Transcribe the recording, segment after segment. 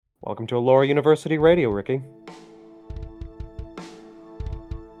Welcome to Laura University Radio, Ricky.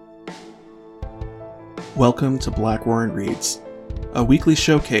 Welcome to Blackwarren Reads, a weekly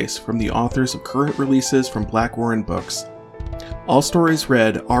showcase from the authors of current releases from Blackwarren Books. All stories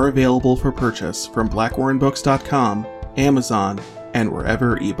read are available for purchase from blackwarrenbooks.com, Amazon, and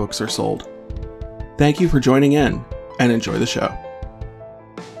wherever ebooks are sold. Thank you for joining in, and enjoy the show.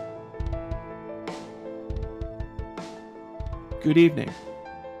 Good evening,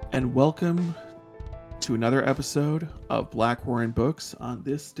 and welcome to another episode of Blackwarren Books on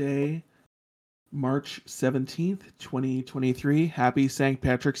this day, March 17th, 2023. Happy St.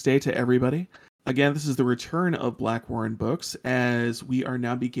 Patrick's Day to everybody. Again, this is the return of Blackwarren Books as we are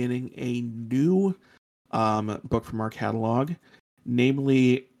now beginning a new book from our catalog,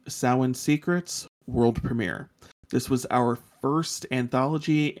 namely Samhain Secrets World Premiere. This was our first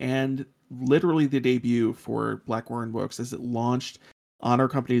anthology and literally the debut for Blackwarren Books as it launched on our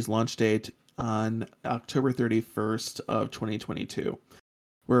company's launch date on October 31st of 2022.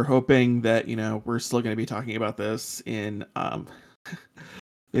 We're hoping that, we're still going to be talking about this in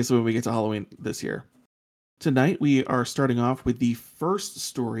basically when we get to Halloween this year. Tonight, we are starting off with the first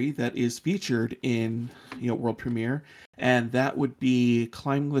story that is featured in, world premiere, and that would be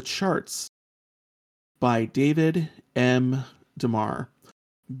Climbing the Charts by David M. DeMar,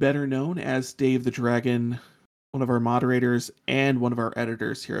 better known as Dave the Dragon, one of our moderators and one of our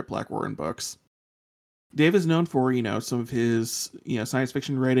editors here at Blackwarren Books. Dave is known for, some of his, science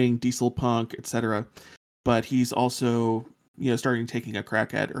fiction writing, diesel punk, etc. But he's also, starting taking a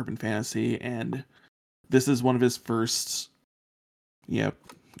crack at urban fantasy, and this is one of his first,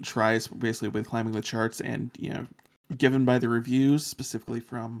 tries basically with Climbing the Charts, and, given by the reviews, specifically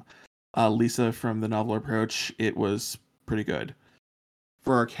from Lisa from the Novel Approach, it was pretty good.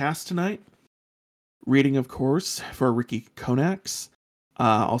 For our cast tonight, reading, of course, for Ricky Konax,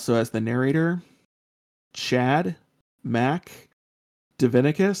 also as the narrator, Chad, Mac,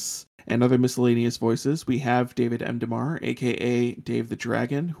 Divinicus, and other miscellaneous voices. We have David M. DeMar, aka Dave the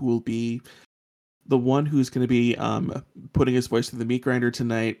Dragon, who will be the one who's going to be putting his voice through the meat grinder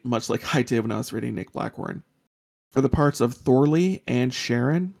tonight, much like I did when I was reading Nick Blackwarren. For the parts of Thorley and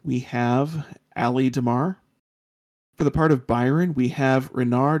Sharon, we have Ali DeMar. For the part of Byron, we have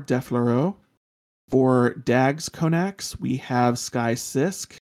Renard Deflereau. For Dags Konax, we have Sky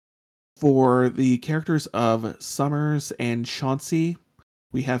Sisk. For the characters of Summers and Chauncey,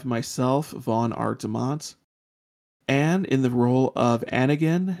 we have myself, Vaughn R. Demont. And in the role of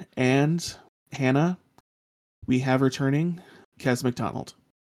Anagan and Hannah, we have returning Kez McDonald.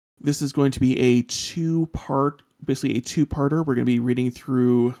 This is going to be a two-parter. We're going to be reading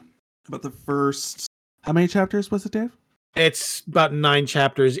through about the first... How many chapters was it, Dave? It's about 9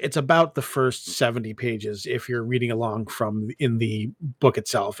 chapters. It's about the first 70 pages if you're reading along from in the book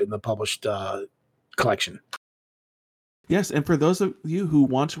itself, in the published collection. Yes, and for those of you who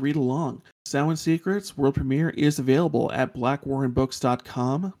want to read along, Samhain Secrets World Premiere is available at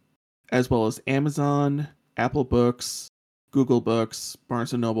blackwarrenbooks.com, as well as Amazon, Apple Books, Google Books,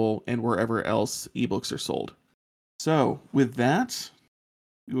 Barnes & Noble, and wherever else ebooks are sold. So, with that,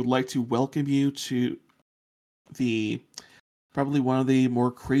 we would like to welcome you to probably one of the more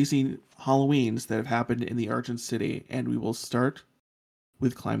crazy Halloweens that have happened in the Argent City, and we will start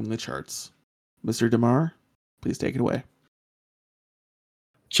with Climbing the Charts. Mr. DeMar, please take it away.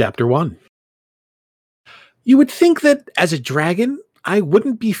 Chapter 1. You would think that, as a dragon, I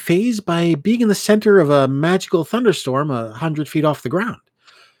wouldn't be fazed by being in the center of a magical thunderstorm 100 feet off the ground.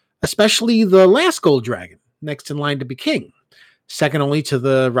 Especially the last gold dragon, next in line to be king, second only to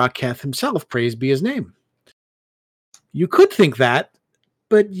the Raketh himself, praised be his name. You could think that,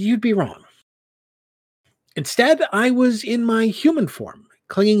 but you'd be wrong. Instead, I was in my human form,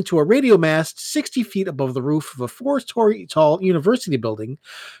 clinging to a radio mast 60 feet above the roof of a 4-story tall university building,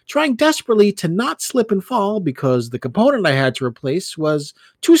 trying desperately to not slip and fall because the component I had to replace was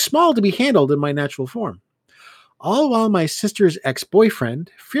too small to be handled in my natural form. All while my sister's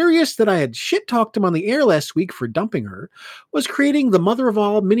ex-boyfriend, furious that I had shit-talked him on the air last week for dumping her, was creating the mother of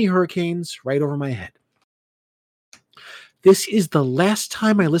all mini-hurricanes right over my head. This is the last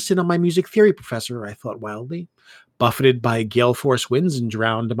time I listed on my music theory professor, I thought wildly, buffeted by gale force winds and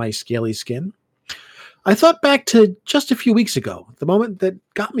drowned to my scaly skin. I thought back to just a few weeks ago, the moment that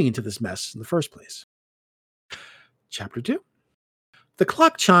got me into this mess in the first place. Chapter 2. The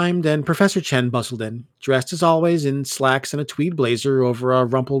clock chimed and Professor Chen bustled in, dressed as always in slacks and a tweed blazer over a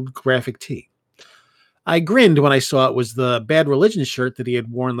rumpled graphic tee. I grinned when I saw it was the Bad Religion shirt that he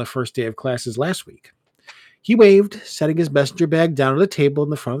had worn the first day of classes last week. He waved, setting his messenger bag down at a table in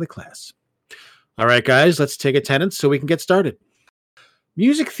the front of the class. All right, guys, let's take attendance so we can get started.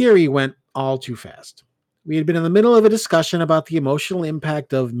 Music theory went all too fast. We had been in the middle of a discussion about the emotional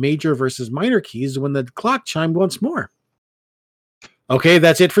impact of major versus minor keys when the clock chimed once more. Okay,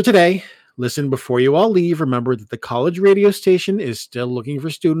 that's it for today. Listen, before you all leave, remember that the college radio station is still looking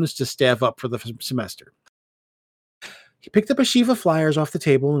for students to staff up for the semester. He picked up a sheaf of flyers off the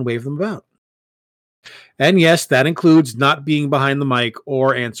table and waved them about. And yes, that includes not being behind the mic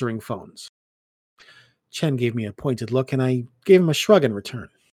or answering phones. Chen gave me a pointed look, and I gave him a shrug in return.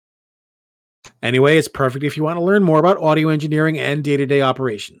 Anyway, it's perfect if you want to learn more about audio engineering and day-to-day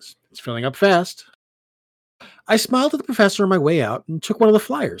operations. It's filling up fast. I smiled at the professor on my way out and took one of the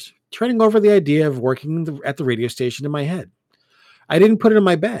flyers, turning over the idea of working at the radio station in my head. I didn't put it in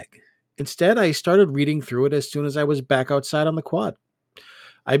my bag. Instead, I started reading through it as soon as I was back outside on the quad.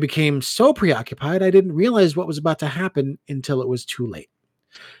 I became so preoccupied I didn't realize what was about to happen until it was too late.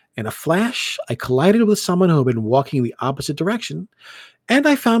 In a flash, I collided with someone who had been walking the opposite direction, and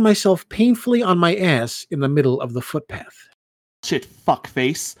I found myself painfully on my ass in the middle of the footpath. Shit,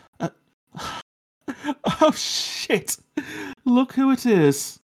 fuckface. Oh, shit. Look who it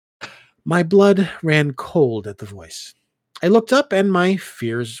is. My blood ran cold at the voice. I looked up, and my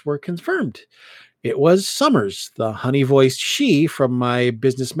fears were confirmed. It was Summers, the honey-voiced she from my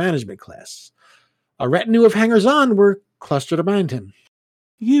business management class. A retinue of hangers-on were clustered around him.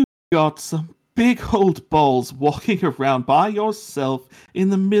 You got some big old balls walking around by yourself in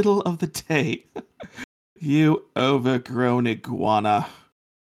the middle of the day. You overgrown iguana.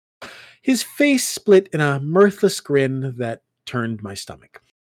 His face split in a mirthless grin that turned my stomach.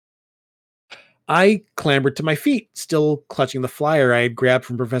 I clambered to my feet, still clutching the flyer I had grabbed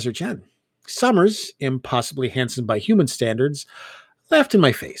from Professor Chen. Summers, impossibly handsome by human standards, laughed in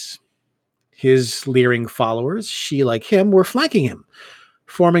my face. His leering followers, she like him, were flanking him,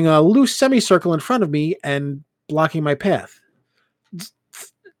 forming a loose semicircle in front of me and blocking my path.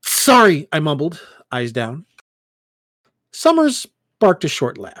 Sorry, I mumbled, eyes down. Summers barked a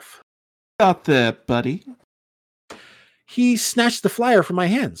short laugh. Got there, buddy. He snatched the flyer from my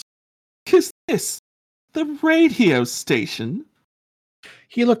hands. Is this the radio station?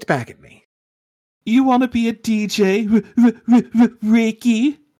 He looked back at me. You want to be a DJ,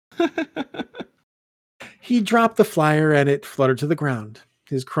 Ricky? He dropped the flyer and it fluttered to the ground.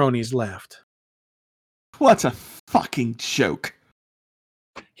 His cronies laughed. What a fucking joke.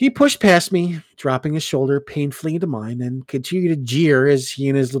 He pushed past me, dropping his shoulder painfully into mine, and continued to jeer as he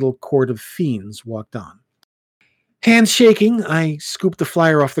and his little court of fiends walked on. Hands shaking, I scooped the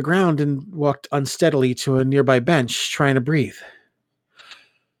flyer off the ground and walked unsteadily to a nearby bench, trying to breathe.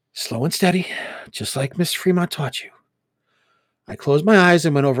 Slow and steady, just like Miss Fremont taught you. I closed my eyes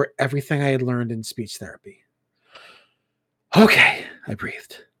and went over everything I had learned in speech therapy. Okay, I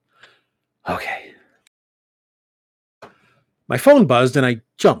breathed. Okay. My phone buzzed and I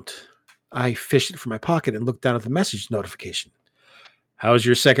jumped. I fished it from my pocket and looked down at the message notification. How's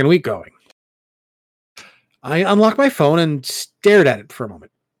your second week going? I unlocked my phone and stared at it for a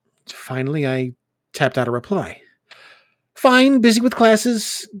moment. Finally, I tapped out a reply. Fine, busy with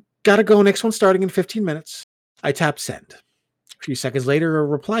classes. Gotta go, next one starting in 15 minutes. I tapped send. A few seconds later, a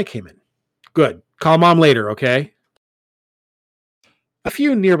reply came in. Good. Call mom later, okay? A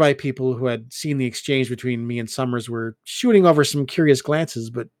few nearby people who had seen the exchange between me and Summers were shooting over some curious glances,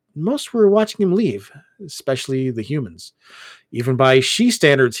 but most were watching him leave, especially the humans. Even by she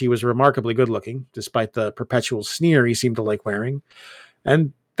standards, he was remarkably good-looking, despite the perpetual sneer he seemed to like wearing.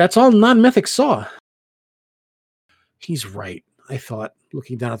 And that's all non-mythics saw. He's right, I thought,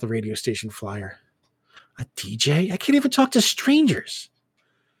 looking down at the radio station flyer. A DJ? I can't even talk to strangers.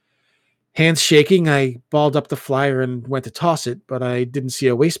 Hands shaking, I balled up the flyer and went to toss it, but I didn't see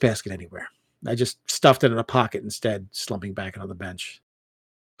a wastebasket anywhere. I just stuffed it in a pocket instead, slumping back on the bench.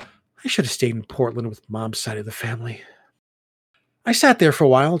 I should have stayed in Portland with Mom's side of the family. I sat there for a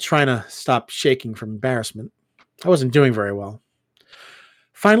while, trying to stop shaking from embarrassment. I wasn't doing very well.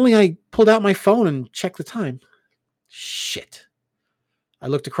 Finally, I pulled out my phone and checked the time. Shit. I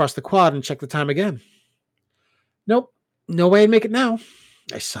looked across the quad and checked the time again. Nope, no way I'd make it now.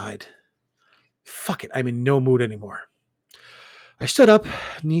 I sighed. Fuck it, I'm in no mood anymore. I stood up,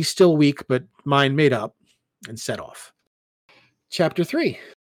 knees still weak, but mind made up, and set off. Chapter 3.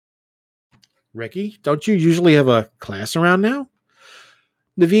 Ricky, don't you usually have a class around now?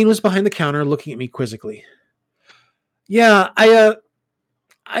 Naveen was behind the counter looking at me quizzically. Yeah,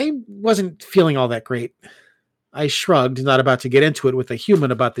 I wasn't feeling all that great. I shrugged, not about to get into it with a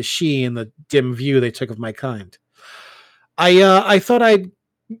human about the she and the dim view they took of my kind. I thought I'd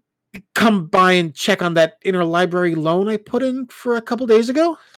come by and check on that interlibrary loan I put in for a couple days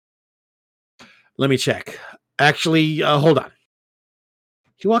ago. Let me check. Actually, hold on.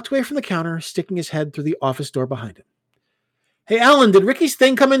 He walked away from the counter, sticking his head through the office door behind him. Hey, Alan, did Ricky's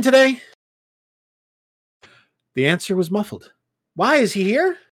thing come in today? The answer was muffled. Why, is he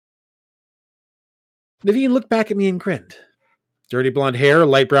here? Naveen looked back at me and grinned. Dirty blonde hair,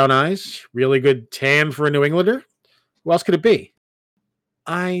 light brown eyes, really good tan for a New Englander. Who else could it be?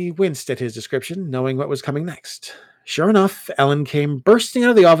 I winced at his description, knowing what was coming next. Sure enough, Ellen came bursting out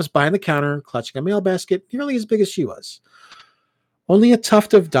of the office behind the counter, clutching a mail basket nearly as big as she was. Only a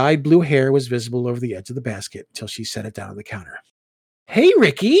tuft of dyed blue hair was visible over the edge of the basket until she set it down on the counter. Hey,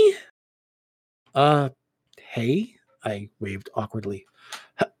 Ricky! Hey? I waved awkwardly.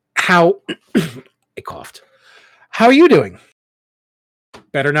 How? I coughed. How are you doing?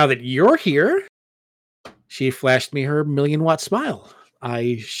 Better now that you're here. She flashed me her million-watt smile.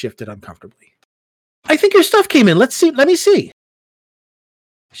 I shifted uncomfortably. I think your stuff came in. Let me see.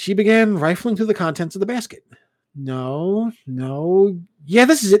 She began rifling through the contents of the basket. No. Yeah,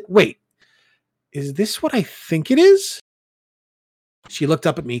 this is it. Wait. Is this what I think it is? She looked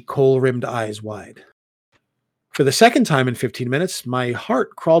up at me, coal-rimmed eyes wide. For the second time in 15 minutes, my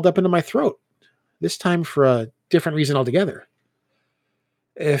heart crawled up into my throat. This time for a different reason altogether.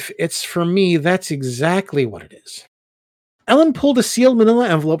 If it's for me, that's exactly what it is. Ellen pulled a sealed manila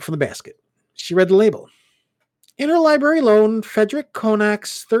envelope from the basket. She read the label. Interlibrary loan, Frederick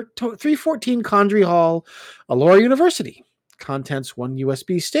Konax, 314 Condrey Hall, Alora University. Contents 1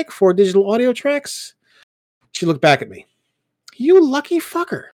 USB stick, 4 digital audio tracks. She looked back at me. You lucky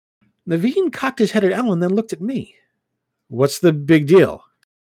fucker. Naveen cocked his head at Ellen, then looked at me. What's the big deal?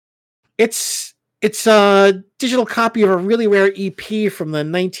 It's a digital copy of a really rare EP from the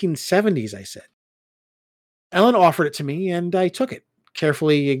 1970s, I said. Ellen offered it to me, and I took it,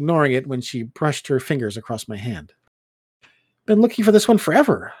 carefully ignoring it when she brushed her fingers across my hand. Been looking for this one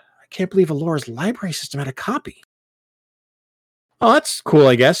forever. I can't believe Alora's library system had a copy. Oh, that's cool,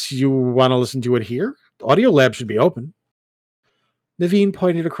 I guess. You want to listen to it here? The audio lab should be open. Naveen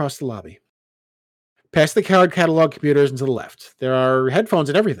pointed across the lobby. Past the card catalog computers and to the left. There are headphones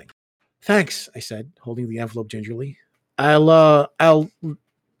and everything. Thanks, I said, holding the envelope gingerly. I'll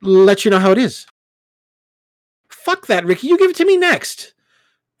let you know how it is. Fuck that, Ricky. You give it to me next.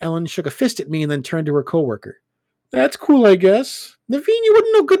 Ellen shook a fist at me and then turned to her coworker. That's cool, I guess. Naveen, you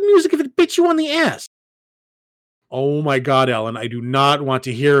wouldn't know good music if it bit you on the ass. Oh my God, Ellen, I do not want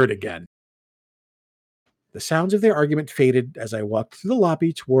to hear it again. The sounds of their argument faded as I walked through the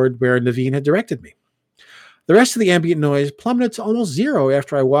lobby toward where Naveen had directed me. The rest of the ambient noise plummeted to almost zero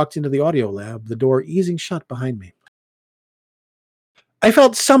after I walked into the audio lab, the door easing shut behind me. I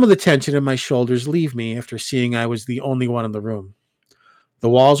felt some of the tension in my shoulders leave me after seeing I was the only one in the room. The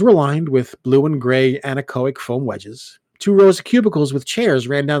walls were lined with blue and gray anechoic foam wedges. 2 rows of cubicles with chairs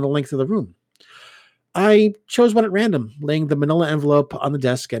ran down the length of the room. I chose one at random, laying the manila envelope on the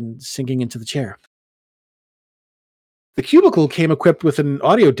desk and sinking into the chair. The cubicle came equipped with an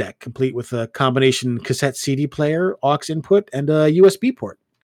audio deck, complete with a combination cassette CD player, aux input, and a USB port.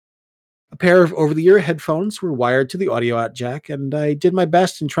 A pair of over-the-ear headphones were wired to the audio out jack, and I did my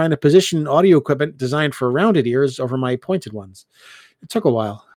best in trying to position audio equipment designed for rounded ears over my pointed ones. It took a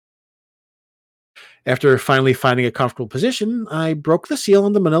while. After finally finding a comfortable position, I broke the seal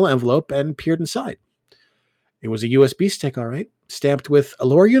on the manila envelope and peered inside. It was a USB stick, all right, stamped with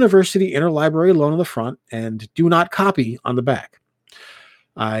Alora University Interlibrary Loan on the front and Do Not Copy on the back.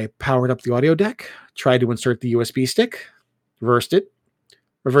 I powered up the audio deck, tried to insert the USB stick, reversed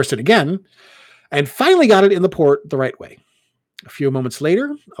it again, and finally got it in the port the right way. A few moments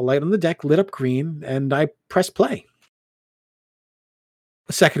later, a light on the deck lit up green, and I pressed play.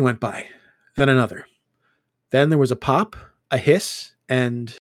 A second went by, then another. Then there was a pop, a hiss,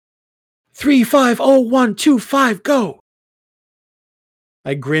 and 350125, go!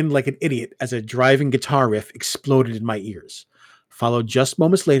 I grinned like an idiot as a driving guitar riff exploded in my ears, followed just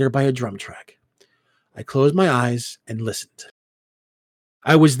moments later by a drum track. I closed my eyes and listened.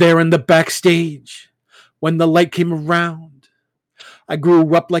 I was there in the backstage when the light came around. I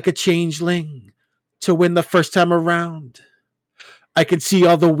grew up like a changeling to win the first time around. I could see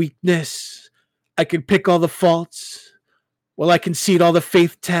all the weakness. I could pick all the faults. Well, I concede all the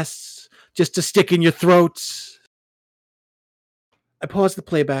faith tests just to stick in your throats. I paused the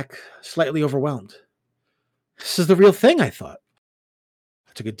playback, slightly overwhelmed. This is the real thing, I thought.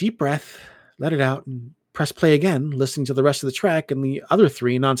 I took a deep breath, let it out, and pressed play again, listening to the rest of the track and the other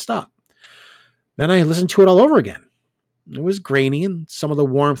 3 nonstop. Then I listened to it all over again. It was grainy, and some of the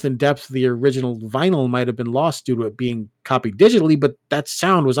warmth and depth of the original vinyl might have been lost due to it being copied digitally, but that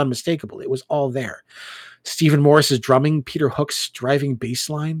sound was unmistakable. It was all there. Stephen Morris's drumming, Peter Hook's driving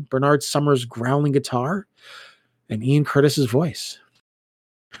bass line, Bernard Summers' growling guitar, and Ian Curtis's voice.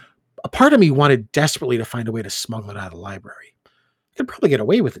 A part of me wanted desperately to find a way to smuggle it out of the library. I could probably get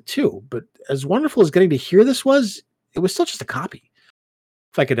away with it too, but as wonderful as getting to hear this was, it was still just a copy.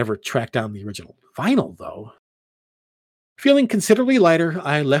 If I could ever track down the original vinyl, though. Feeling considerably lighter,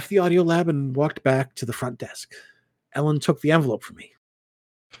 I left the audio lab and walked back to the front desk. Ellen took the envelope from me.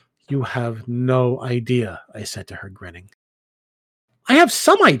 You have no idea, I said to her, grinning. I have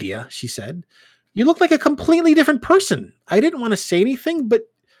some idea, she said. You look like a completely different person. I didn't want to say anything, but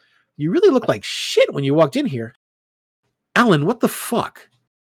you really look like shit when you walked in here. Ellen, what the fuck?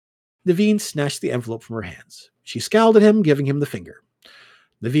 Naveen snatched the envelope from her hands. She scowled at him, giving him the finger.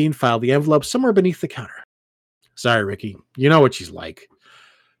 Naveen filed the envelope somewhere beneath the counter. Sorry, Ricky. You know what she's like.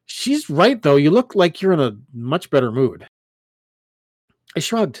 She's right, though. You look like you're in a much better mood. I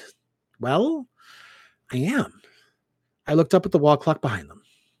shrugged. Well, I am. I looked up at the wall clock behind them.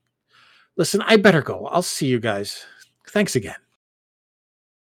 Listen, I better go. I'll see you guys. Thanks again.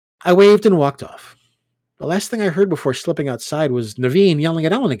 I waved and walked off. The last thing I heard before slipping outside was Naveen yelling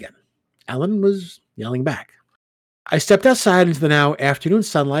at Ellen again. Ellen was yelling back. I stepped outside into the now afternoon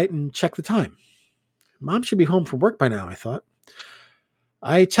sunlight and checked the time. Mom should be home from work by now, I thought.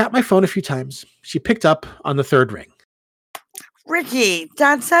 I tapped my phone a few times. She picked up on the third ring. Ricky,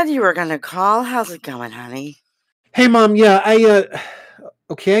 Dad said you were going to call. How's it going, honey? Hey, Mom. Yeah,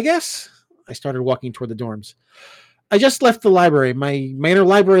 okay, I guess? I started walking toward the dorms. I just left the library. My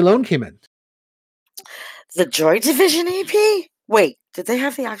interlibrary loan came in. The Joy Division EP? Wait, did they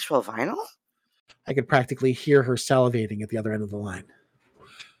have the actual vinyl? I could practically hear her salivating at the other end of the line.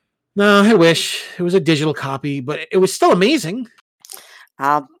 No, I wish. It was a digital copy, but it was still amazing.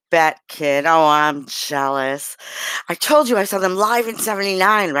 I'll bet, kid. Oh, I'm jealous. I told you I saw them live in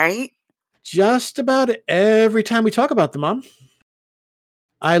 79, right? Just about every time we talk about them, Mom.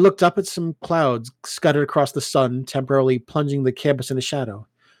 I looked up at some clouds scattered across the sun, temporarily plunging the campus into shadow.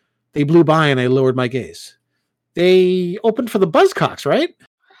 They blew by and I lowered my gaze. They opened for the Buzzcocks, right?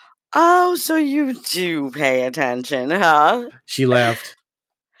 Oh, so you do pay attention, huh? She laughed.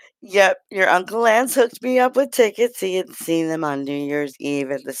 Yep, your Uncle Lance hooked me up with tickets. He had seen them on New Year's Eve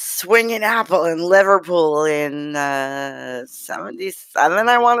at the Swinging Apple in Liverpool in 77,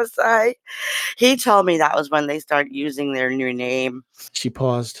 I want to say. He told me that was when they started using their new name. She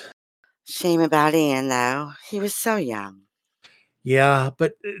paused. Shame about Ian, though. He was so young. Yeah,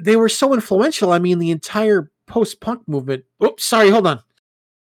 but they were so influential. I mean, the entire post-punk movement. Oops, sorry, hold on.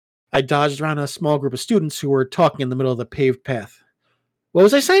 I dodged around a small group of students who were talking in the middle of the paved path. What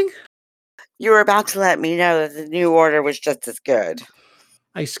was I saying? You were about to let me know that the New Order was just as good.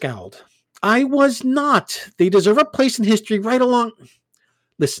 I scowled. I was not. They deserve a place in history right along.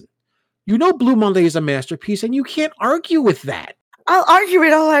 Listen, you know Blue Monday is a masterpiece, and you can't argue with that. I'll argue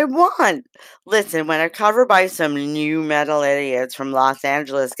it all I want. Listen, when a cover by some new metal idiots from Los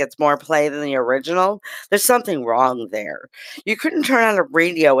Angeles gets more play than the original, there's something wrong there. You couldn't turn on a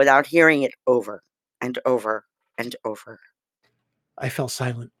radio without hearing it over and over and over. I fell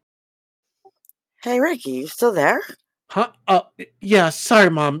silent. Hey, Ricky, you still there? Huh? Yeah,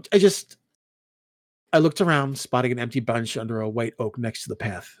 sorry, Mom. I looked around, spotting an empty bench under a white oak next to the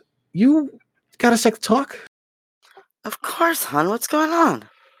path. You got a sec to talk? Of course, hon. What's going on?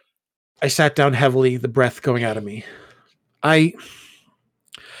 I sat down heavily, the breath going out of me. I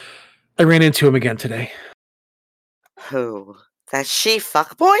ran into him again today. Who? That she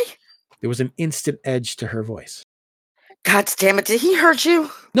fuckboy? There was an instant edge to her voice. God damn it, did he hurt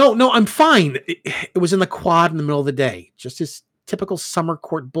you? No, I'm fine. It was in the quad in the middle of the day. Just his typical summer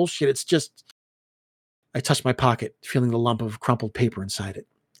court bullshit. It's just... I touched my pocket, feeling the lump of crumpled paper inside it.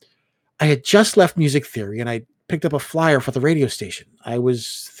 I had just left music theory, and I picked up a flyer for the radio station. I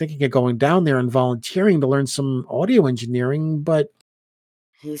was thinking of going down there and volunteering to learn some audio engineering, but...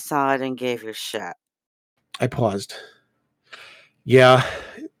 He saw it and gave you shit. I paused. Yeah,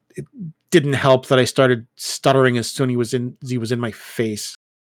 it didn't help that I started stuttering as soon as he was in my face.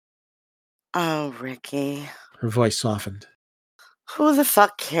 Oh, Ricky. Her voice softened. Who the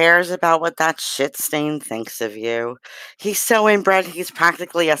fuck cares about what that shit stain thinks of you? He's so inbred, he's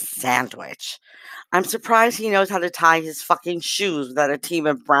practically a sandwich. I'm surprised he knows how to tie his fucking shoes without a team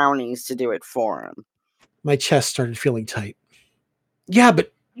of brownies to do it for him. My chest started feeling tight. Yeah,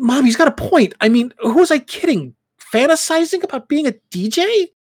 but Mom, he's got a point. I mean, who was I kidding? Fantasizing about being a DJ?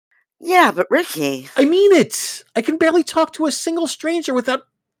 Yeah, but Ricky... I mean it. I can barely talk to a single stranger without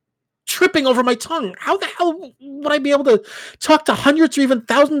tripping over my tongue. How the hell would I be able to talk to hundreds or even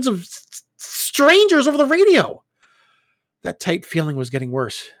thousands of strangers over the radio? That tight feeling was getting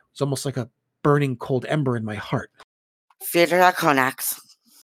worse. It was almost like a burning cold ember in my heart. Theater Konax.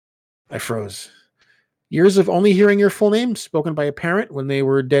 I froze. Years of only hearing your full name spoken by a parent when they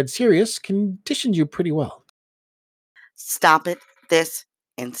were dead serious conditioned you pretty well. Stop it this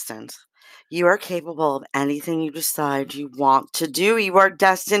instant. You are capable of anything you decide you want to do. You are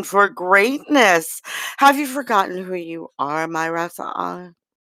destined for greatness. Have you forgotten who you are, my Rasa?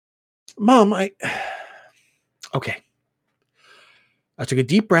 Mom, Okay. I took a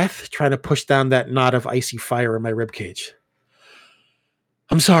deep breath, trying to push down that knot of icy fire in my ribcage.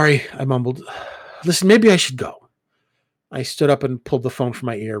 I'm sorry, I mumbled. Listen, maybe I should go. I stood up and pulled the phone from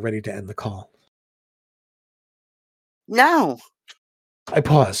my ear, ready to end the call. No. I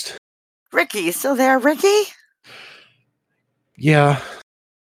paused. Ricky, you still there, Ricky? Yeah.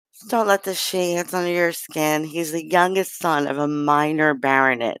 Don't let the shade get under your skin. He's the youngest son of a minor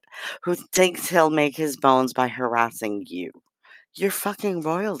baronet who thinks he'll make his bones by harassing you. You're fucking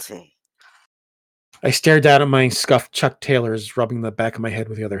royalty. I stared down at my scuffed Chuck Taylors, rubbing the back of my head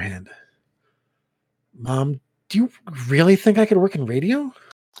with the other hand. Mom, do you really think I could work in radio?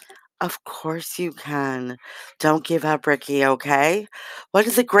 Of course you can. Don't give up, Ricky, okay? What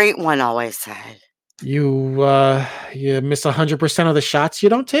does the great one always say? You miss 100% of the shots you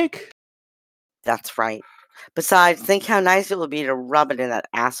don't take? That's right. Besides, think how nice it will be to rub it in that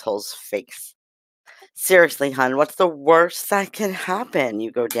asshole's face. Seriously, hun, what's the worst that can happen?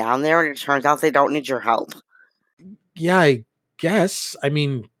 You go down there and it turns out they don't need your help. Yeah, I guess. I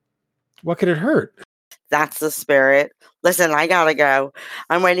mean, what could it hurt? That's the spirit. Listen, I gotta go.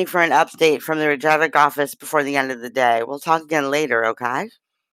 I'm waiting for an update from the Regetic office before the end of the day. We'll talk again later, okay?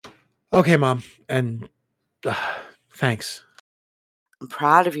 Okay, Mom. And thanks. I'm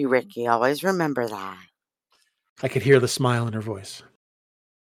proud of you, Ricky. Always remember that. I could hear the smile in her voice.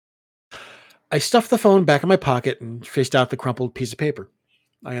 I stuffed the phone back in my pocket and fished out the crumpled piece of paper.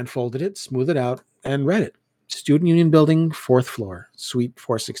 I unfolded it, smoothed it out, and read it. Student Union Building, 4th floor, Suite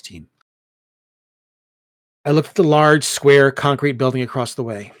 416. I looked at the large, square, concrete building across the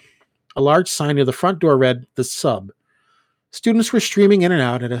way. A large sign near the front door read, The Sub. Students were streaming in and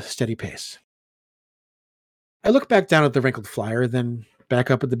out at a steady pace. I looked back down at the wrinkled flyer, then back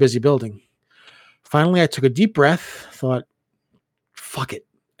up at the busy building. Finally, I took a deep breath, thought, fuck it,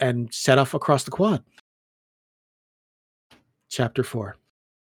 and set off across the quad. Chapter 4.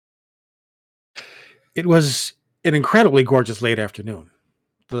 It was an incredibly gorgeous late afternoon.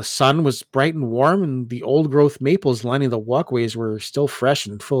 The sun was bright and warm, and the old-growth maples lining the walkways were still fresh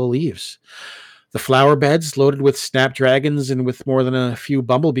and full of leaves. The flower beds, loaded with snapdragons and with more than a few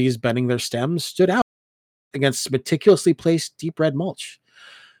bumblebees bending their stems, stood out against meticulously placed deep red mulch.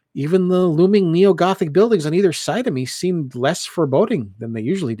 Even the looming neo-Gothic buildings on either side of me seemed less foreboding than they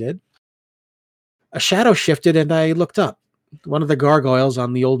usually did. A shadow shifted, and I looked up. One of the gargoyles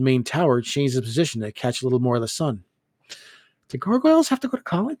on the old main tower changed its position to catch a little more of the sun. Do gargoyles have to go to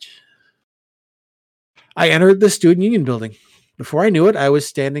college? I entered the Student Union Building. Before I knew it, I was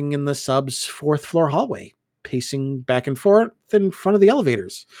standing in the sub's 4th floor hallway, pacing back and forth in front of the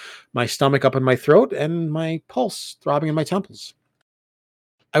elevators, my stomach up in my throat and my pulse throbbing in my temples.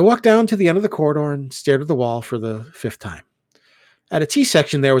 I walked down to the end of the corridor and stared at the wall for the 5th time. At a T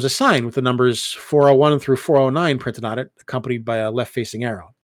section, there was a sign with the numbers 401 through 409 printed on it, accompanied by a left-facing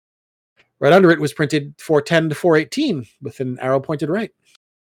arrow. Right under it was printed 410 to 418 with an arrow pointed right.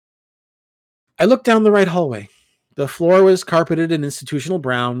 I looked down the right hallway. The floor was carpeted in institutional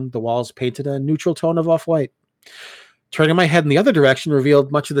brown, the walls painted a neutral tone of off-white. Turning my head in the other direction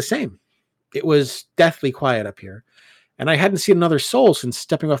revealed much of the same. It was deathly quiet up here, and I hadn't seen another soul since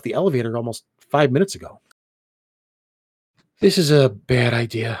stepping off the elevator almost 5 minutes ago. This is a bad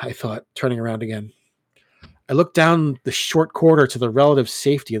idea, I thought, turning around again. I looked down the short corridor to the relative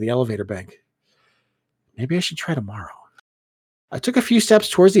safety of the elevator bank. Maybe I should try tomorrow. I took a few steps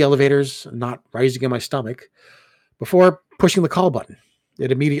towards the elevators, not rising in my stomach, before pushing the call button.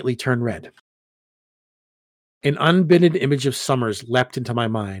 It immediately turned red. An unbidden image of Summers leapt into my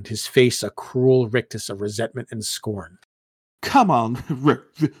mind, his face a cruel rictus of resentment and scorn. Come on,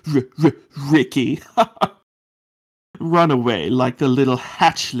 Ricky. Run away like the little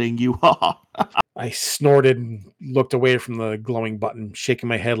hatchling you are. I snorted and looked away from the glowing button, shaking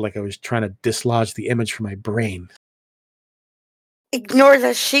my head like I was trying to dislodge the image from my brain. Ignore the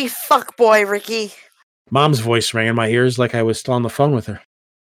fuckboy, Ricky. Mom's voice rang in my ears like I was still on the phone with her.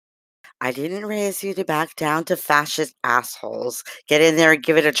 I didn't raise you to back down to fascist assholes. Get in there and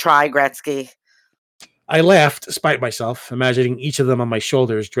give it a try, Gretzky. I laughed, despite myself, imagining each of them on my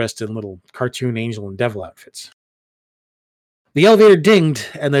shoulders dressed in little cartoon angel and devil outfits. The elevator dinged,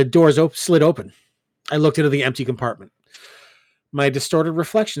 and the doors slid open. I looked into the empty compartment. My distorted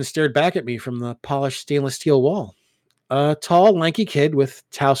reflection stared back at me from the polished stainless steel wall. A tall, lanky kid with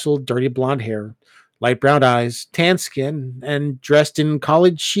tousled, dirty blonde hair light brown eyes, tan skin, and dressed in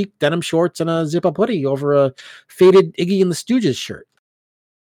college chic denim shorts and a zip-up hoodie over a faded Iggy and the Stooges shirt.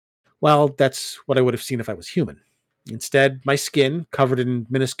 Well, that's what I would have seen if I was human. Instead, my skin, covered in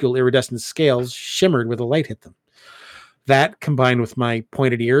minuscule iridescent scales, shimmered where the light hit them. That, combined with my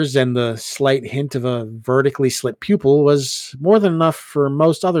pointed ears and the slight hint of a vertically slit pupil, was more than enough for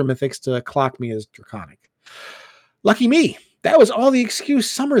most other mythics to clock me as draconic. Lucky me. That was all the excuse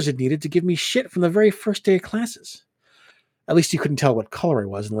Summers had needed to give me shit from the very first day of classes. At least he couldn't tell what color I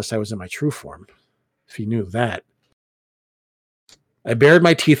was unless I was in my true form. If he knew that. I bared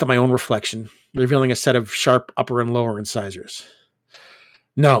my teeth at my own reflection, revealing a set of sharp upper and lower incisors.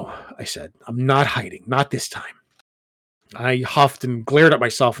 No, I said, I'm not hiding. Not this time. I huffed and glared at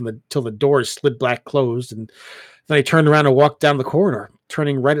myself until the doors slid back closed, and then I turned around and walked down the corridor,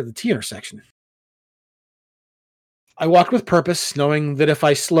 turning right at the T intersection. I walked with purpose, knowing that if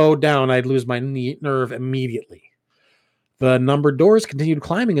I slowed down, I'd lose my nerve immediately. The numbered doors continued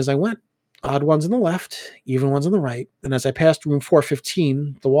climbing as I went. Odd ones on the left, even ones on the right, and as I passed room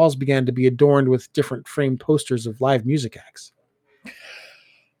 415, the walls began to be adorned with different framed posters of live music acts.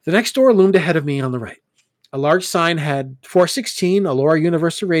 The next door loomed ahead of me on the right. A large sign had 416 Alora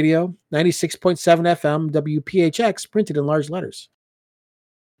University Radio, 96.7 FM WPHX printed in large letters.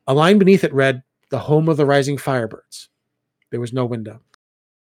 A line beneath it read, "The Home of the Rising Firebirds." There was no window.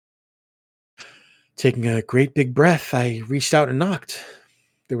 Taking a great big breath, I reached out and knocked.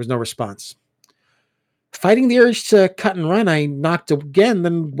 There was no response. Fighting the urge to cut and run, I knocked again,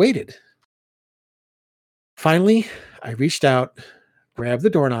 then waited. Finally, I reached out, grabbed the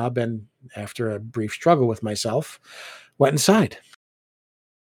doorknob, and after a brief struggle with myself, went inside.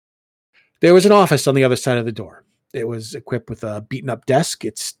 There was an office on the other side of the door. It was equipped with a beaten-up desk,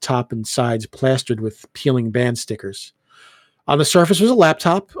 its top and sides plastered with peeling band stickers. On the surface was a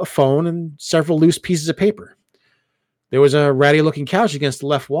laptop, a phone, and several loose pieces of paper. There was a ratty-looking couch against the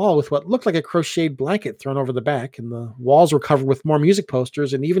left wall with what looked like a crocheted blanket thrown over the back, and the walls were covered with more music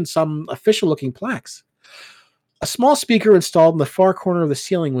posters and even some official-looking plaques. A small speaker installed in the far corner of the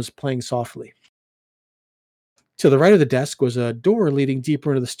ceiling was playing softly. To the right of the desk was a door leading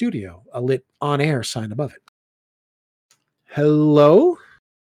deeper into the studio, a lit on-air sign above it. "Hello?"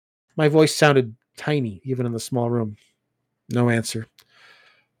 My voice sounded tiny, even in the small room. No answer.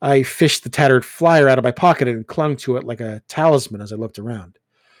 I fished the tattered flyer out of my pocket and clung to it like a talisman as I looked around.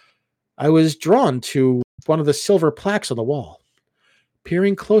 I was drawn to one of the silver plaques on the wall.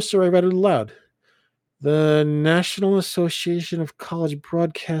 Peering closer, I read it aloud. The National Association of College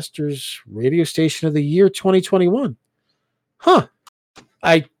Broadcasters Radio Station of the Year 2021. Huh.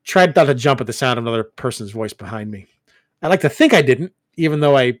 I tried not to jump at the sound of another person's voice behind me. I like to think I didn't, even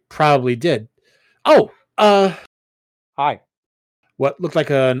though I probably did. Oh, Hi. What looked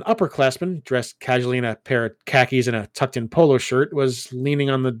like an upperclassman, dressed casually in a pair of khakis and a tucked-in polo shirt, was leaning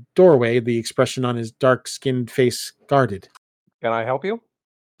on the doorway, the expression on his dark-skinned face guarded. Can I help you?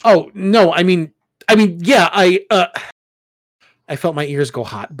 Oh, no, yeah, I felt my ears go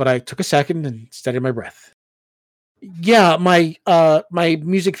hot, but I took a second and steadied my breath. Yeah, my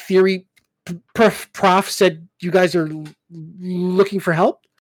music theory prof said you guys are looking for help?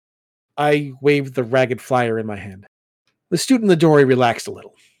 I waved the ragged flyer in my hand. The student in the doorway relaxed a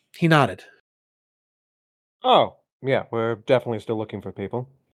little. He nodded. Oh, yeah, we're definitely still looking for people.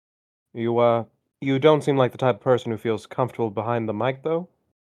 You don't seem like the type of person who feels comfortable behind the mic, though.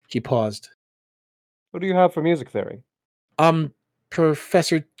 He paused. What do you have for music theory?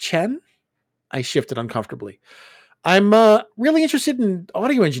 Professor Chen? I shifted uncomfortably. I'm really interested in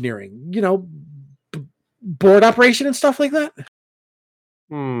audio engineering, board operation and stuff like that.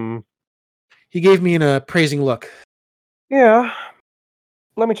 He gave me an appraising look. Yeah.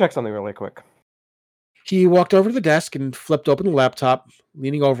 Let me check something really quick. He walked over to the desk and flipped open the laptop,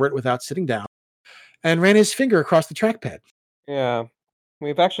 leaning over it without sitting down, and ran his finger across the trackpad. Yeah.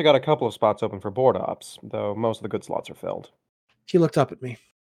 We've actually got a couple of spots open for board ops, though most of the good slots are filled. He looked up at me.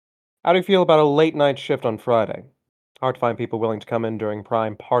 How do you feel about a late night shift on Friday? Hard to find people willing to come in during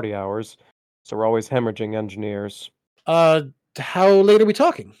prime party hours, so we're always hemorrhaging engineers. How late are we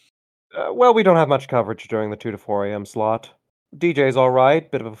talking? Well, we don't have much coverage during the 2 to 4 a.m. slot. DJ's alright,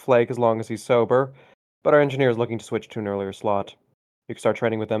 bit of a flake as long as he's sober, but our engineer's looking to switch to an earlier slot. You can start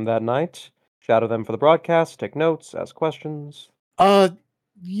training with them that night, shadow them for the broadcast, take notes, ask questions.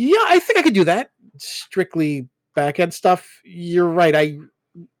 Yeah, I think I could do that. Strictly back-end stuff. You're right, I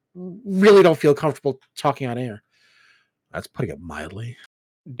really don't feel comfortable talking on air. That's putting it mildly.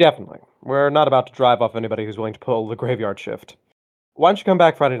 Definitely. We're not about to drive off anybody who's willing to pull the graveyard shift. Why don't you come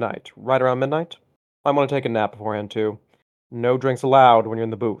back Friday night, right around midnight? I want to take a nap beforehand, too. No drinks allowed when you're in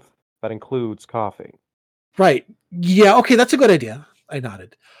the booth. That includes coffee. Right. Yeah, okay, that's a good idea. I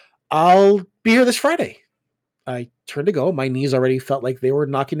nodded. I'll be here this Friday. I turned to go. My knees already felt like they were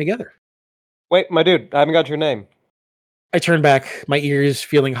knocking together. Wait, my dude, I haven't got your name. I turned back, my ears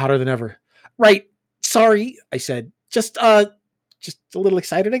feeling hotter than ever. Right. Sorry, I said. Just a little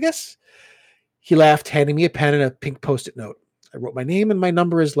excited, I guess. He laughed, handing me a pen and a pink post-it note. I wrote my name and my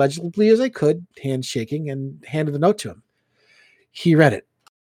number as legibly as I could, hands shaking, and handed the note to him. He read it.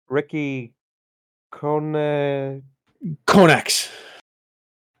 Ricky Konex. Konex.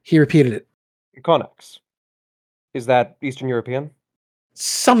 He repeated it. Konex. Is that Eastern European?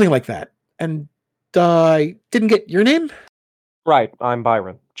 Something like that. And I didn't get your name? Right, I'm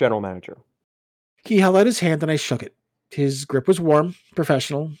Byron, general manager. He held out his hand and I shook it. His grip was warm,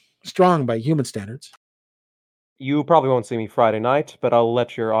 professional, strong by human standards. You probably won't see me Friday night, but I'll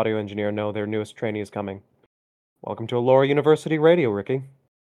let your audio engineer know their newest trainee is coming. Welcome to Allura University Radio, Ricky.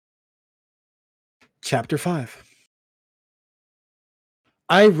 Chapter 5.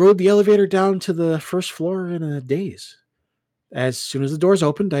 I rode the elevator down to the first floor in a daze. As soon as the doors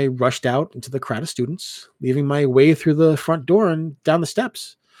opened, I rushed out into the crowd of students, leaving my way through the front door and down the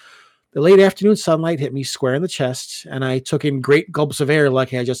steps. The late afternoon sunlight hit me square in the chest, and I took in great gulps of air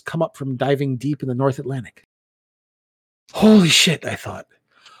like I had just come up from diving deep in the North Atlantic. Holy shit, I thought.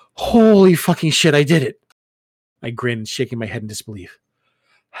 Holy fucking shit, I did it. I grinned, shaking my head in disbelief.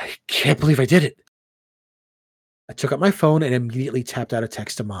 I can't believe I did it. I took up my phone and immediately tapped out a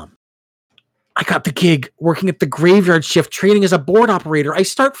text to Mom. I got the gig, working at the graveyard shift, training as a board operator. I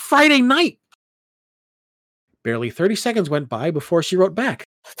start Friday night. Barely 30 seconds went by before she wrote back.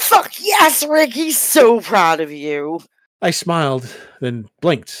 Fuck yes, Ricky! So proud of you. I smiled, then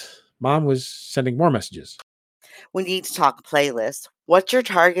blinked. Mom was sending more messages. We need to talk playlist. What's your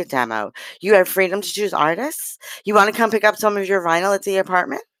target demo? You have freedom to choose artists? You want to come pick up some of your vinyl at the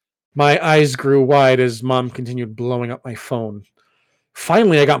apartment? My eyes grew wide as Mom continued blowing up my phone.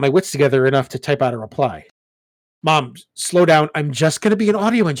 Finally, I got my wits together enough to type out a reply. Mom, slow down. I'm just going to be an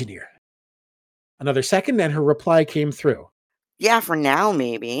audio engineer. Another second, and her reply came through. Yeah, for now,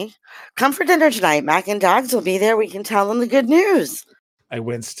 maybe. Come for dinner tonight. Mac and Dogs will be there. We can tell them the good news. I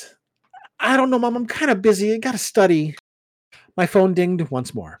winced. I don't know, Mom. I'm kind of busy. I got to study. My phone dinged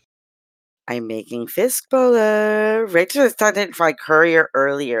once more. I'm making fisk bowler. Rachel started fried courier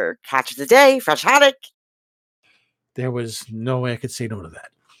earlier. Catch of the day, fresh haddock. There was no way I could say no to that.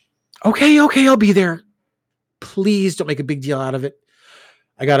 Okay, I'll be there. Please don't make a big deal out of it.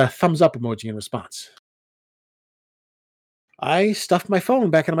 I got a thumbs up emoji in response. I stuffed my phone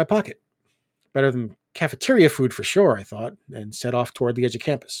back into my pocket. Better than cafeteria food for sure, I thought, and set off toward the edge of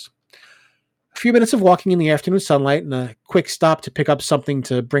campus. A few minutes of walking in the afternoon sunlight and a quick stop to pick up something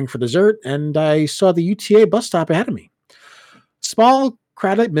to bring for dessert, and I saw the UTA bus stop ahead of me. Small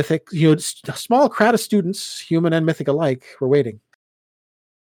crowd of students, human and mythic alike, were waiting.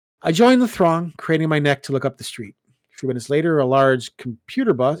 I joined the throng, craning my neck to look up the street. A few minutes later, a large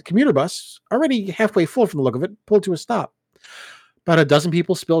commuter bus, already halfway full from the look of it, pulled to a stop. About a dozen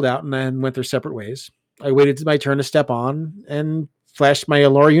people spilled out and then went their separate ways. I waited my turn to step on and flashed my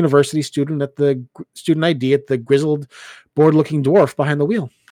Allura University student ID at the grizzled, bored-looking dwarf behind the wheel.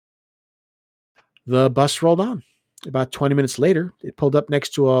 The bus rolled on. About 20 minutes later, it pulled up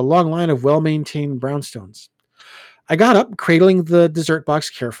next to a long line of well-maintained brownstones. I got up, cradling the dessert box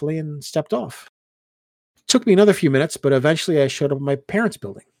carefully, and stepped off. It took me another few minutes, but eventually I showed up at my parents'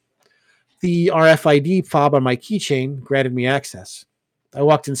 building. The RFID fob on my keychain granted me access. I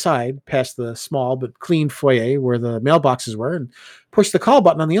walked inside, past the small but clean foyer where the mailboxes were, and pushed the call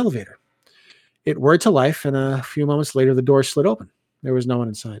button on the elevator. It whirred to life, and a few moments later the door slid open. There was no one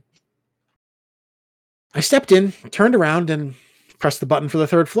inside. I stepped in, turned around, and pressed the button for the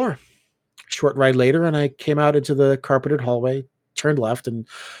third floor. A short ride later, and I came out into the carpeted hallway, turned left, and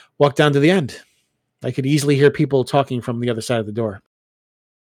walked down to the end. I could easily hear people talking from the other side of the door.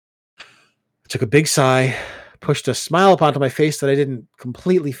 I took a big sigh, pushed a smile up onto my face that I didn't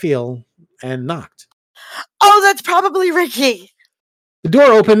completely feel, and knocked. Oh, that's probably Ricky. The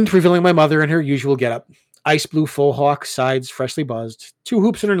door opened, revealing my mother in her usual getup. Ice blue faux hawk, sides freshly buzzed, 2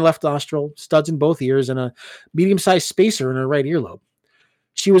 hoops in her left nostril, studs in both ears, and a medium-sized spacer in her right earlobe.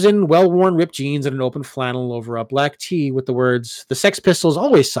 She was in well-worn ripped jeans and an open flannel over a black tee with the words, "The Sex Pistols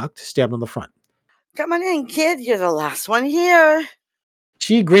always sucked," stamped on the front. Come on in, kid. You're the last one here.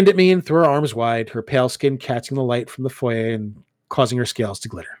 She grinned at me and threw her arms wide, her pale skin catching the light from the foyer and causing her scales to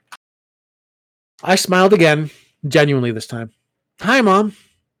glitter. I smiled again, genuinely this time. "Hi, Mom."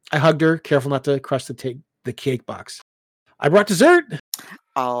 I hugged her, careful not to crush the cake box. "I brought dessert."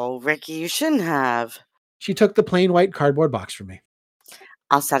 Oh, Ricky, you shouldn't have. She took the plain white cardboard box from me.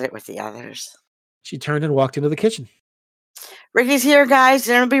 I'll set it with the others. She turned and walked into the kitchen. Ricky's here, guys.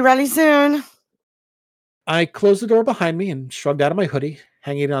 Dinner will be ready soon. I closed the door behind me and shrugged out of my hoodie,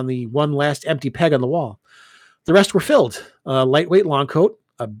 hanging it on the one last empty peg on the wall. The rest were filled. A lightweight long coat,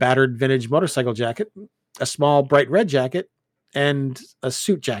 a battered vintage motorcycle jacket, a small bright red jacket, and a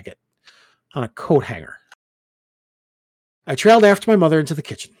suit jacket on a coat hanger. I trailed after my mother into the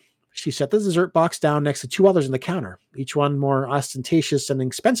kitchen. She set the dessert box down next to two others on the counter, each one more ostentatious and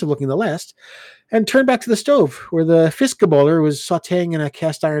expensive looking than the last, and turned back to the stove, where the Fiskaboller was sauteing in a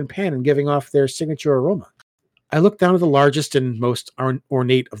cast iron pan and giving off their signature aroma. I looked down at the largest and most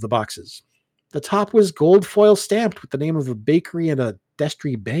ornate of the boxes. The top was gold foil stamped with the name of a bakery and a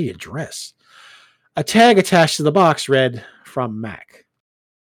Destry Bay address. A tag attached to the box read, "From Mac."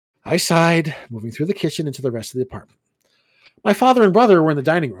 I sighed, moving through the kitchen into the rest of the apartment. My father and brother were in the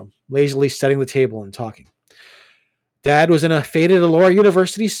dining room, lazily setting the table and talking. Dad was in a faded Alora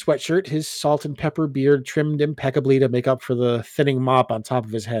University sweatshirt, his salt and pepper beard trimmed impeccably to make up for the thinning mop on top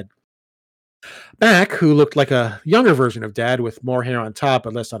of his head. Mac, who looked like a younger version of Dad with more hair on top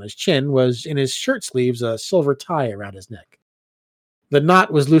but less on his chin, was in his shirt sleeves, a silver tie around his neck. The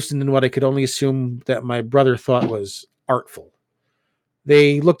knot was loosened in what I could only assume that my brother thought was artful.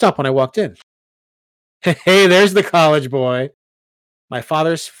 They looked up when I walked in. "Hey, there's the college boy." My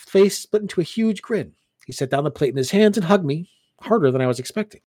father's face split into a huge grin. He set down the plate in his hands and hugged me, harder than I was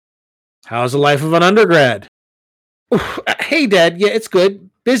expecting. "How's the life of an undergrad?" "Oof, hey, Dad. Yeah, it's good.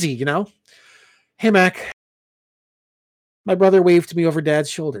 Busy, you know." "Hey, Mac." My brother waved to me over Dad's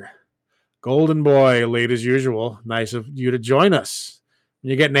shoulder. "Golden boy, late as usual. Nice of you to join us.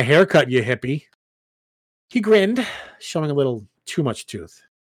 You're getting a haircut, you hippie." He grinned, showing a little too much tooth.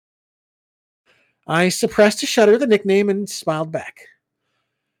 I suppressed a shudder at the nickname and smiled back.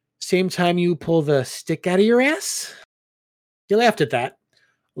 "Same time you pull the stick out of your ass?" He laughed at that,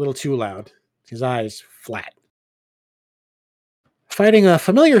 a little too loud, his eyes flat. Fighting a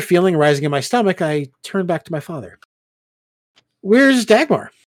familiar feeling rising in my stomach, I turned back to my father. "Where's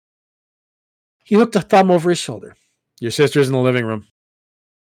Dagmar?" He hooked a thumb over his shoulder. "Your sister's in the living room."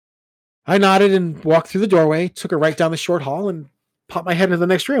 I nodded and walked through the doorway, took a right down the short hall, and popped my head into the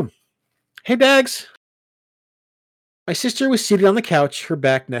next room. "Hey, Dags." My sister was seated on the couch, her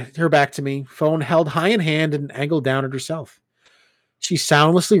back to me, phone held high in hand and angled down at herself. She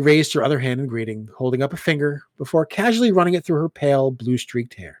soundlessly raised her other hand in greeting, holding up a finger before casually running it through her pale,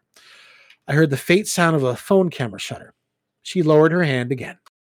 blue-streaked hair. I heard the faint sound of a phone camera shutter. She lowered her hand again.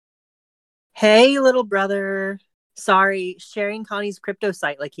 "Hey, little brother. Sorry, sharing Connie's crypto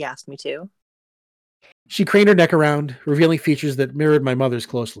site like he asked me to." She craned her neck around, revealing features that mirrored my mother's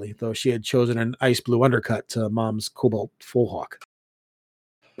closely, though she had chosen an ice blue undercut to Mom's cobalt full hawk.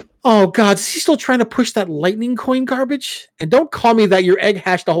 "Oh, God, is he still trying to push that lightning coin garbage? And don't call me that your egg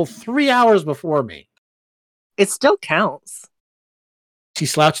hatched a whole 3 hours before me." It still counts. She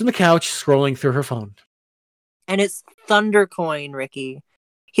slouched on the couch, scrolling through her phone. And it's Thundercoin, Ricky.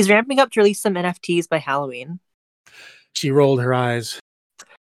 He's ramping up to release some NFTs by Halloween. She rolled her eyes.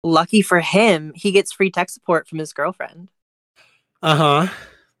 Lucky for him, he gets free tech support from his girlfriend. Uh-huh,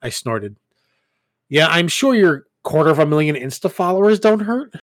 I snorted. Yeah, I'm sure your 250,000 Insta followers don't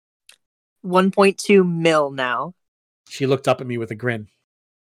hurt. 1.2 mil now. She looked up at me with a grin.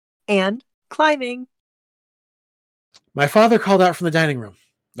 And climbing. My father called out from the dining room.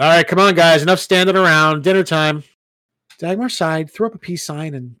 "All right, come on, guys. Enough standing around. Dinner time." Dagmar sighed, threw up a peace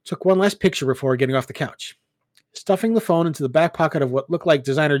sign, and took one last picture before getting off the couch. Stuffing the phone into the back pocket of what looked like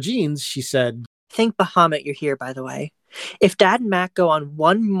designer jeans, she said, Thank Bahamut you're here, by the way. If Dad and Mac go on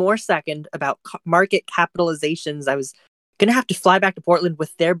one more second about market capitalizations, I was going to have to fly back to Portland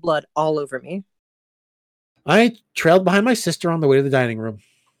with their blood all over me. I trailed behind my sister on the way to the dining room.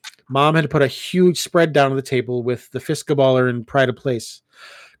 Mom had put a huge spread down on the table with the Fiskaballer in pride of place.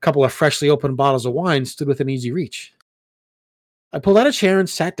 A couple of freshly opened bottles of wine stood within easy reach. I pulled out a chair and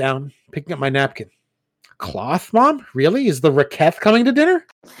sat down, picking up my napkin. "Cloth, Mom? Really? Is the Raketh coming to dinner?"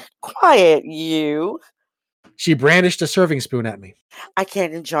 Quiet, you. She brandished a serving spoon at me. I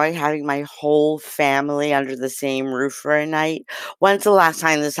can't enjoy having my whole family under the same roof for a night. When's the last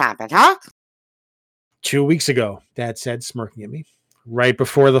time this happened, huh? 2 weeks ago, Dad said, smirking at me. Right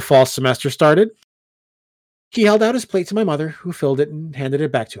before the fall semester started. He held out his plate to my mother, who filled it and handed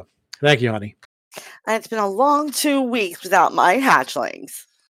it back to him. "Thank you, honey." And it's been a long 2 weeks without my hatchlings.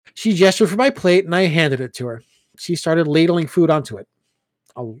 She gestured for my plate, and I handed it to her. She started ladling food onto it.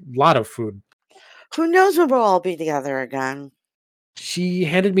 A lot of food. Who knows when we'll all be together again? She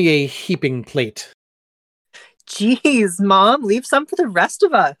handed me a heaping plate. Jeez, Mom, leave some for the rest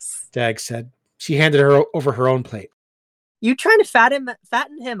of us. Dag said. She handed her over her own plate. You trying to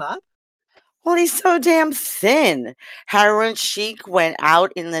fatten him up? Well, he's so damn thin. Heroin chic went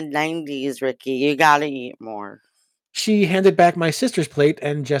out in the 90s, Ricky. You gotta eat more. She handed back my sister's plate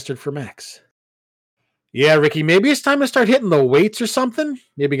and gestured for Max. Yeah, Ricky, maybe it's time to start hitting the weights or something.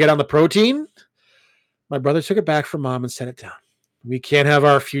 Maybe get on the protein. My brother took it back from Mom and set it down. We can't have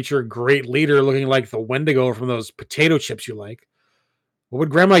our future great leader looking like the Wendigo from those potato chips you like. What would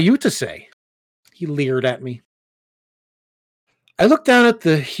Grandma Yuta say? He leered at me. I looked down at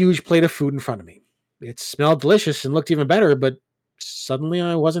the huge plate of food in front of me. It smelled delicious and looked even better, but suddenly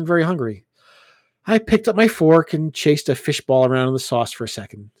I wasn't very hungry. I picked up my fork and chased a fishball around in the sauce for a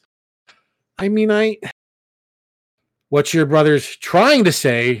second. What your brother's trying to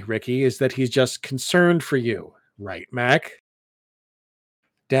say, Ricky, is that he's just concerned for you. Right, Mac?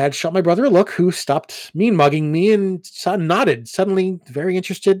 Dad shot my brother a look, who stopped mean-mugging me and nodded, suddenly very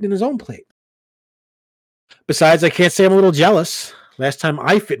interested in his own plate. Besides, I can't say I'm a little jealous. Last time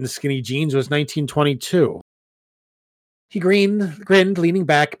I fit in skinny jeans was 1922. He grinned, leaning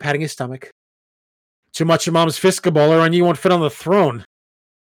back, patting his stomach. Too much of Mom's fiskaboler and you won't fit on the throne.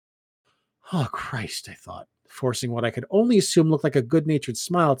 Oh, Christ, I thought, forcing what I could only assume looked like a good-natured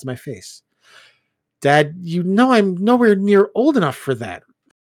smile to my face. Dad, you know I'm nowhere near old enough for that.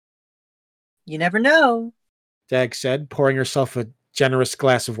 You never know. Dag said, pouring herself a generous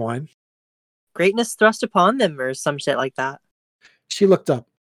glass of wine. Greatness thrust upon them or some shit like that. She looked up.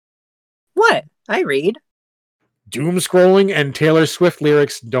 What? I read. Doom scrolling and Taylor Swift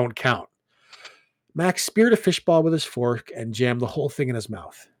lyrics don't count. Max speared a fishball with his fork and jammed the whole thing in his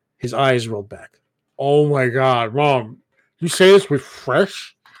mouth. His eyes rolled back. Oh my God, Mom, you say this with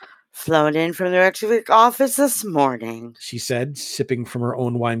fresh? Flown in from the Reykjavik office this morning, She said, sipping from her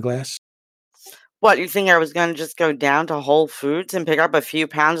own wine glass. What, you think I was going to just go down to Whole Foods and pick up a few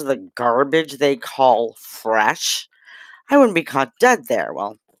pounds of the garbage they call fresh? I wouldn't be caught dead there.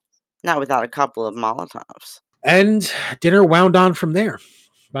 Well, not without a couple of Molotovs. And dinner wound on from there.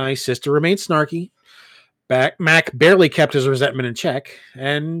 My sister remained snarky. Mac barely kept his resentment in check,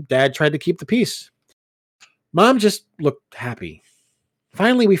 and Dad tried to keep the peace. Mom just looked happy.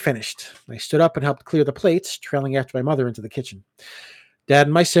 Finally, we finished. I stood up and helped clear the plates, trailing after my mother into the kitchen. Dad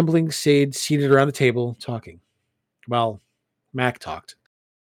and my siblings stayed seated around the table, talking. Well, Mac talked.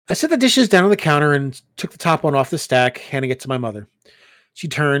 I set the dishes down on the counter and took the top one off the stack, handing it to my mother. She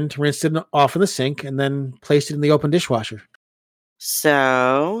turned, rinsed it off in the sink, and then placed it in the open dishwasher.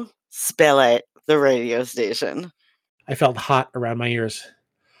 So, spill it, the radio station. I felt hot around my ears.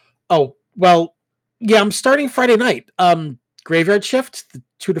 Oh, well, yeah, I'm starting Friday night. Graveyard shift, the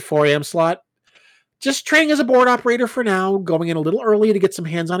 2 to 4 a.m. slot. Just training as a board operator for now, going in a little early to get some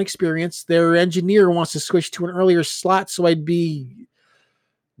hands-on experience. Their engineer wants to switch to an earlier slot, so I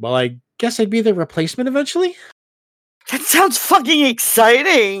guess I'd be the replacement eventually. That sounds fucking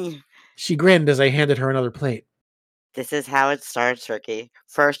exciting! She grinned as I handed her another plate. This is how it starts, Ricky.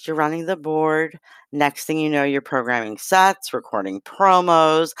 First, you're running the board. Next thing you know, you're programming sets, recording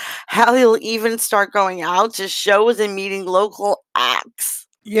promos. Hell, you'll even start going out to shows and meeting local acts.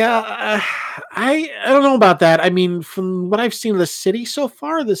 Yeah, I don't know about that. I mean, from what I've seen of the city so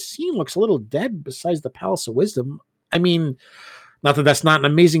far, the scene looks a little dead besides the Palace of Wisdom. I mean, not that that's not an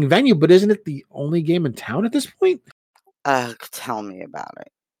amazing venue, but isn't it the only game in town at this point? Tell me about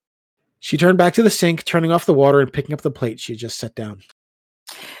it. She turned back to the sink, turning off the water and picking up the plate she had just set down.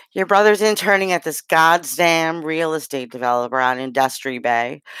 Your brother's interning at this goddamn real estate developer out in Industry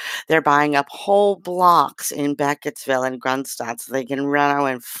Bay. They're buying up whole blocks in Beckettsville and Grunstadt so they can reno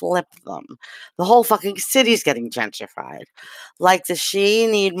and flip them. The whole fucking city's getting gentrified. Like, does she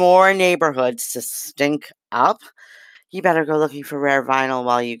need more neighborhoods to stink up? You better go looking for rare vinyl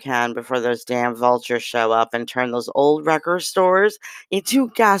while you can before those damn vultures show up and turn those old record stores into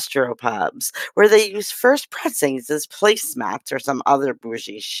gastropubs where they use first pressings as placemats or some other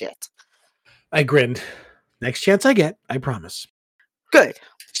bougie shit. I grinned. Next chance I get, I promise. Good.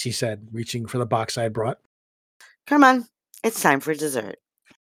 She said, reaching for the box I had brought. Come on, it's time for dessert.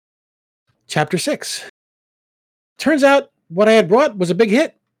 Chapter 6. Turns out what I had brought was a big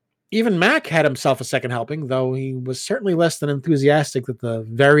hit. Even Mac had himself a second helping, though he was certainly less than enthusiastic that the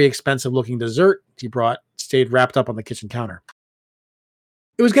very expensive-looking dessert he brought stayed wrapped up on the kitchen counter.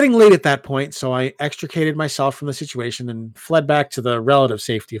 It was getting late at that point, so I extricated myself from the situation and fled back to the relative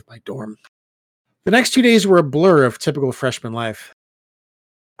safety of my dorm. The next 2 days were a blur of typical freshman life.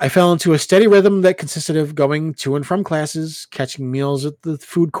 I fell into a steady rhythm that consisted of going to and from classes, catching meals at the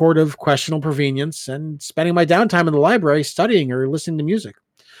food court of questionable provenience, and spending my downtime in the library studying or listening to music.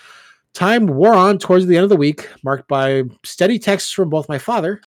 Time wore on towards the end of the week, marked by steady texts from both my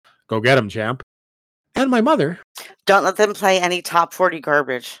father, "Go get him, champ," And my mother. Don't let them play any top 40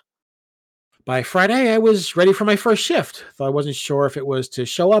 garbage. By Friday, I was ready for my first shift, though I wasn't sure if it was to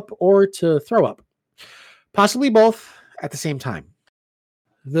show up or to throw up. Possibly both at the same time.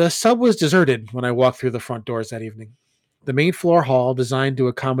 The sub was deserted when I walked through the front doors that evening. The main floor hall, designed to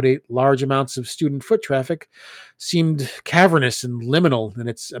accommodate large amounts of student foot traffic, seemed cavernous and liminal in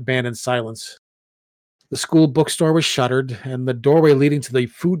its abandoned silence. The school bookstore was shuttered, and the doorway leading to the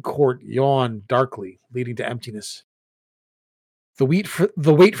food court yawned darkly, leading to emptiness. The wait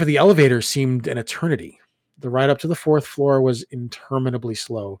for the elevator seemed an eternity. The ride up to the fourth floor was interminably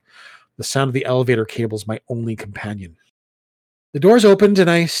slow. The sound of the elevator cables my only companion. The doors opened, and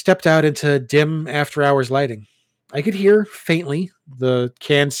I stepped out into dim after-hours lighting. I could hear, faintly, the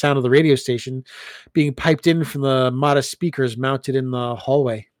canned sound of the radio station being piped in from the modest speakers mounted in the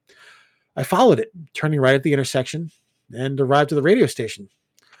hallway. I followed it, turning right at the intersection, and arrived at the radio station.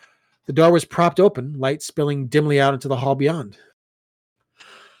 The door was propped open, light spilling dimly out into the hall beyond.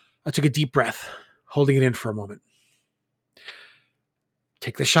 I took a deep breath, holding it in for a moment.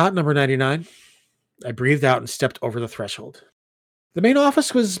 Take the shot, number 99. I breathed out and stepped over the threshold. The main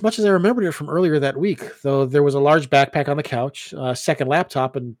office was much as I remembered it from earlier that week, though there was a large backpack on the couch, a second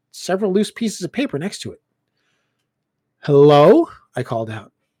laptop, and several loose pieces of paper next to it. Hello? I called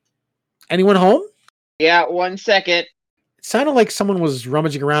out. Anyone home? Yeah, 1 second. It sounded like someone was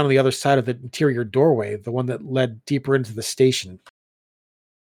rummaging around on the other side of the interior doorway, the one that led deeper into the station.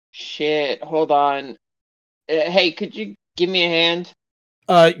 Shit, hold on. Hey, could you give me a hand?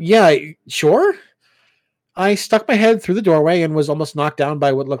 Yeah, sure. I stuck my head through the doorway and was almost knocked down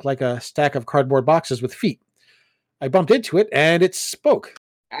by what looked like a stack of cardboard boxes with feet. I bumped into it, and it spoke.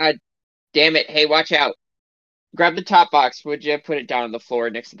 Damn it. Hey, watch out. Grab the top box, would you? Put it down on the floor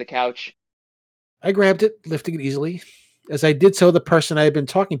next to the couch. I grabbed it, lifting it easily. As I did so, the person I had been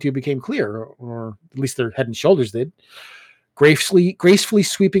talking to became clear, or at least their head and shoulders did. Gracefully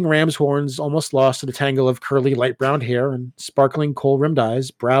sweeping ram's horns, almost lost in a tangle of curly light brown hair and sparkling coal-rimmed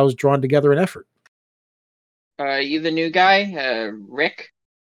eyes, brows drawn together in effort. You the new guy? Rick?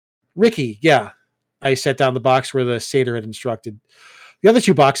 Ricky, yeah. I set down the box where the satyr had instructed. The other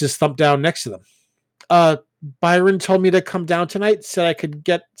two boxes thumped down next to them. Byron told me to come down tonight, said I could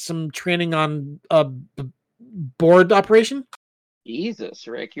get some training on board operation. Jesus,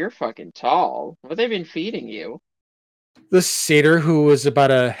 Rick, you're fucking tall. What have they been feeding you? The satyr, who was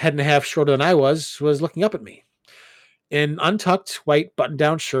about a head and a half shorter than I was looking up at me. An untucked white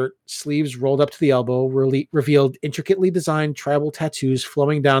button-down shirt, sleeves rolled up to the elbow, revealed intricately designed tribal tattoos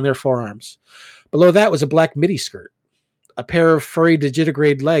flowing down their forearms. Below that was a black midi skirt. A pair of furry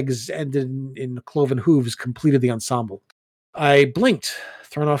digitigrade legs ended in cloven hooves completed the ensemble. I blinked,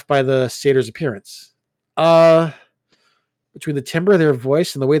 thrown off by the satyr's appearance. Between the timbre of their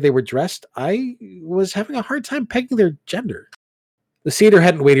voice and the way they were dressed, I was having a hard time pegging their gender. The satyr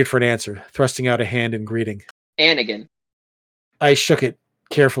hadn't waited for an answer, thrusting out a hand in greeting. Anakin. I shook it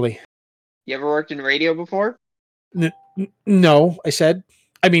carefully. You ever worked in radio before? No, I said.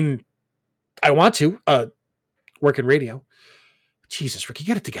 I mean, I want to work in radio. Jesus, Ricky,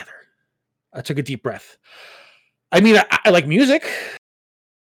 get it together. I took a deep breath. I mean, I like music.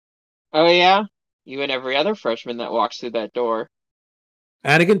 Oh, yeah? You and every other freshman that walks through that door.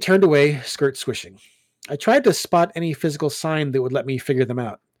 Anakin turned away, skirt swishing. I tried to spot any physical sign that would let me figure them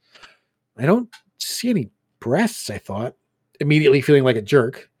out. I don't see any breasts, I thought, immediately feeling like a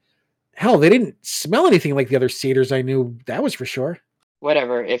jerk. Hell, they didn't smell anything like the other satyrs I knew, that was for sure.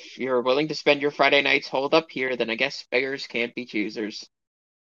 Whatever, if you're willing to spend your Friday nights holed up here, then I guess beggars can't be choosers.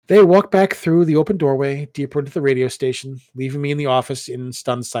 They walked back through the open doorway, deeper into the radio station, leaving me in the office in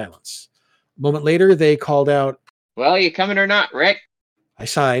stunned silence. A moment later, they called out, Well, you coming or not, Rick? I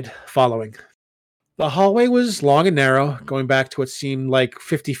sighed, following. The hallway was long and narrow, going back to what seemed like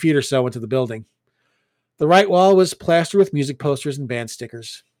 50 feet or so into the building. The right wall was plastered with music posters and band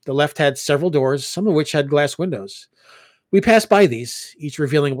stickers. The left had several doors, some of which had glass windows. We passed by these, each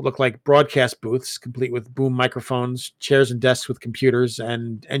revealing what looked like broadcast booths, complete with boom microphones, chairs and desks with computers,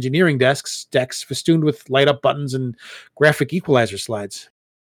 and engineering decks festooned with light-up buttons and graphic equalizer slides.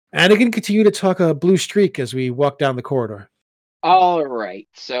 Anakin continued to talk a blue streak as we walked down the corridor. All right,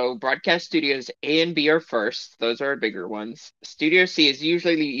 so broadcast studios A and B are first. Those are bigger ones. Studio C is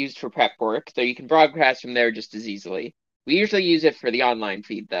usually used for prep work, though you can broadcast from there just as easily. We usually use it for the online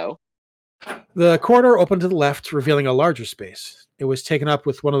feed, though. The corridor opened to the left, revealing a larger space. It was taken up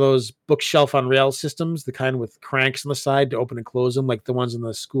with one of those bookshelf on rails systems, the kind with cranks on the side to open and close them, like the ones in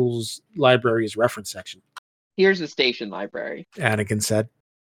the school's library's reference section. Here's the station library. Anakin said.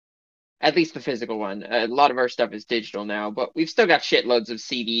 At least the physical one. A lot of our stuff is digital now, but we've still got shitloads of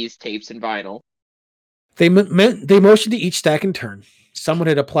CDs, tapes, and vinyl. They motioned to each stack in turn. Someone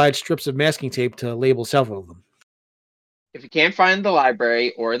had applied strips of masking tape to label several of them. If you can't find the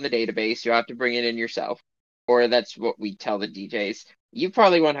library or in the database, you'll have to bring it in yourself. Or that's what we tell the DJs. You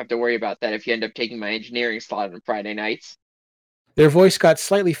probably won't have to worry about that if you end up taking my engineering slot on Friday nights. Their voice got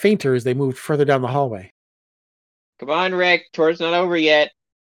slightly fainter as they moved further down the hallway. Come on, Rick. Tour's not over yet.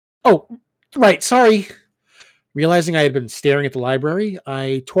 Oh, right. Sorry. Realizing I had been staring at the library,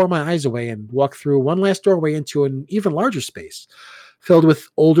 I tore my eyes away and walked through one last doorway into an even larger space, filled with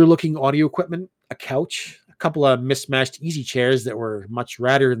older-looking audio equipment, a couch, a couple of mismatched easy chairs that were much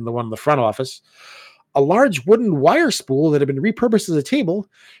rattier than the one in the front office, a large wooden wire spool that had been repurposed as a table,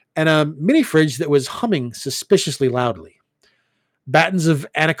 and a mini fridge that was humming suspiciously loudly. Battens of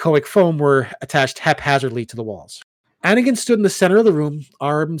anechoic foam were attached haphazardly to the walls. Anakin stood in the center of the room,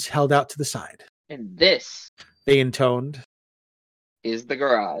 arms held out to the side. And this, They intoned. is the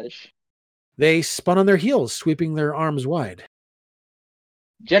garage. They spun on their heels, sweeping their arms wide.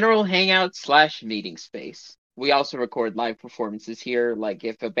 General hangout / meeting space. We also record live performances here, like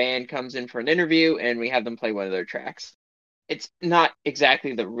if a band comes in for an interview and we have them play one of their tracks. It's not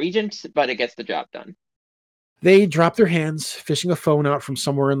exactly the Regent, but it gets the job done. They dropped their hands, fishing a phone out from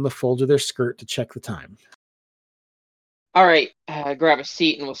somewhere in the folds of their skirt to check the time. All right, grab a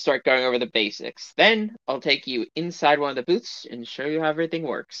seat and we'll start going over the basics. Then I'll take you inside one of the booths and show you how everything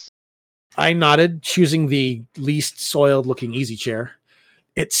works. I nodded, choosing the least soiled-looking easy chair.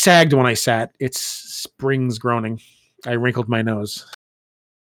 It sagged when I sat, its springs groaning. I wrinkled my nose.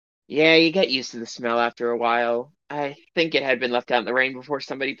 Yeah, you get used to the smell after a while. I think it had been left out in the rain before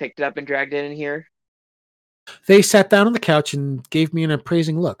somebody picked it up and dragged it in here. They sat down on the couch and gave me an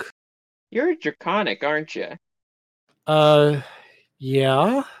appraising look. You're draconic, aren't you?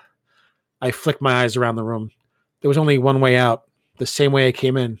 Yeah? I flicked my eyes around the room. There was only one way out, the same way I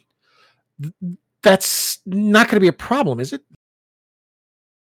came in. That's not going to be a problem, is it?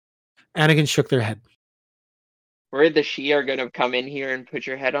 Anakin shook their head. Worried the Shia are going to come in here and put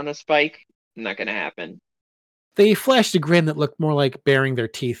your head on a spike? Not going to happen. They flashed a grin that looked more like baring their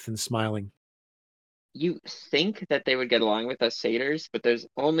teeth than smiling. You think that they would get along with us satyrs, but there's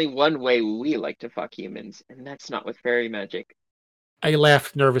only one way we like to fuck humans, and that's not with fairy magic. I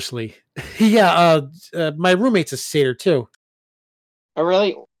laughed nervously. Yeah, my roommate's a satyr too. Oh,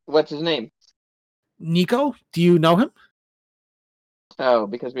 really? What's his name? Nico, do you know him? Oh,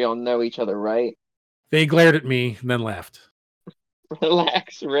 because we all know each other, right? They glared at me and then laughed.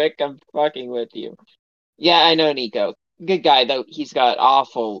 Relax, Rick. I'm fucking with you. Yeah, I know Nico. Good guy, though he's got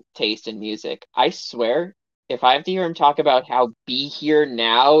awful taste in music. I swear, if I have to hear him talk about how Be Here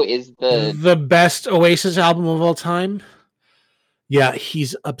Now is The best Oasis album of all time? Yeah,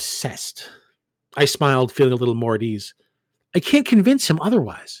 he's obsessed. I smiled, feeling a little more at ease. I can't convince him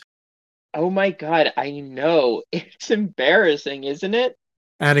otherwise. Oh my god, I know. It's embarrassing, isn't it?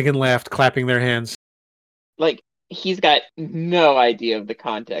 Anakin laughed, clapping their hands. Like, he's got no idea of the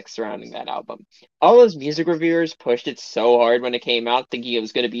context surrounding that album. All those music reviewers pushed it so hard when it came out, thinking it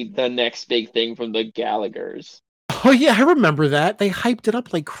was going to be the next big thing from the Gallaghers. Oh yeah, I remember that. They hyped it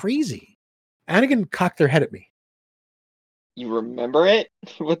up like crazy. Anakin cocked their head at me. You remember it?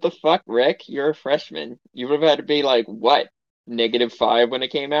 What the fuck, Rick? You're a freshman. You would have had to be like, what, -5 when it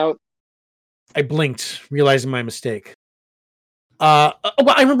came out? I blinked, realizing my mistake. Well,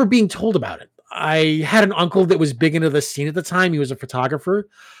 I remember being told about it. I had an uncle that was big into the scene at the time. He was a photographer.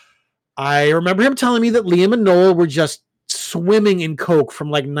 I remember him telling me that Liam and Noel were just swimming in coke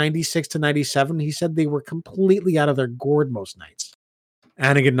from like 96 to 97. He said they were completely out of their gourd most nights.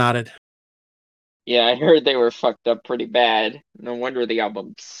 Anakin nodded. Yeah, I heard they were fucked up pretty bad. No wonder the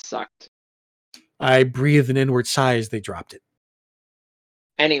album sucked. I breathed an inward sigh as they dropped it.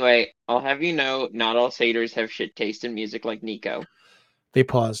 Anyway, I'll have you know, not all satyrs have shit taste in music like Nico. They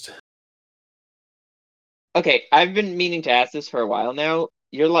paused. Okay, I've been meaning to ask this for a while now.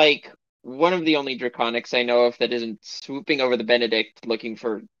 You're like one of the only draconics I know of that isn't swooping over the Benedict looking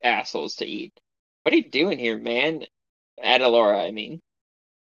for assholes to eat. What are you doing here, man? At Alora, I mean.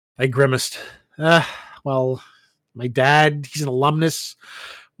 I grimaced. Well, my dad, he's an alumnus,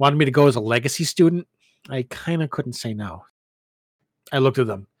 wanted me to go as a legacy student. I kind of couldn't say no. I looked at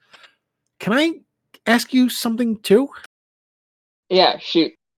them. Can I ask you something too? Yeah,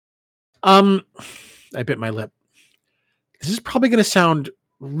 shoot. I bit my lip. This is probably going to sound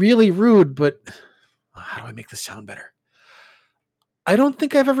really rude, but how do I make this sound better? I don't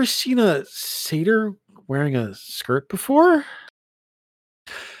think I've ever seen a satyr wearing a skirt before.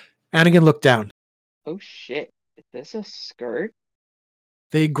 Anakin looked down. Oh shit, is this a skirt?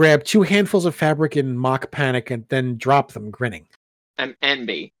 They grabbed 2 handfuls of fabric in mock panic and then dropped them, grinning. I'm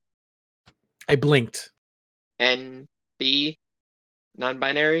envy. I blinked. N, B,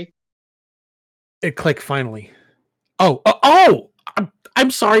 non-binary? It clicked finally. Oh! I'm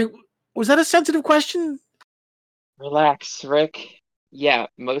sorry. Was that a sensitive question? Relax, Rick. Yeah,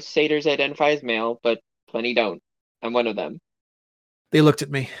 most satyrs identify as male, but plenty don't. I'm one of them. They looked at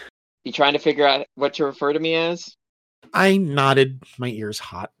me. You trying to figure out what to refer to me as? I nodded, my ears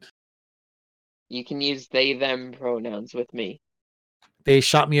hot. You can use they, them pronouns with me. They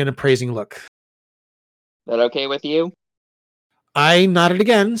shot me an appraising look. That okay with you? I nodded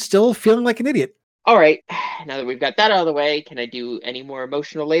again, still feeling like an idiot. All right, now that we've got that out of the way, can I do any more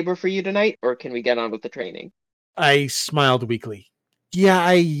emotional labor for you tonight, or can we get on with the training? I smiled weakly. Yeah,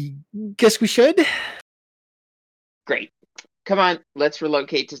 I guess we should. Great. Come on, let's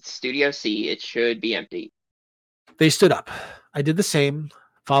relocate to Studio C. It should be empty. They stood up. I did the same,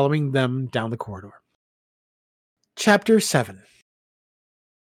 following them down the corridor. Chapter 7.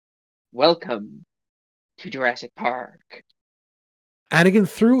 Welcome to Jurassic Park. Anakin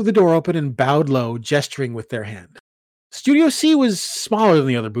threw the door open and bowed low, gesturing with their hand. Studio C was smaller than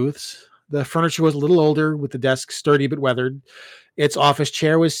the other booths. The furniture was a little older, with the desk sturdy but weathered. Its office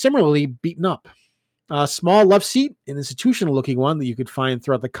chair was similarly beaten up. A small love seat, an institutional-looking one that you could find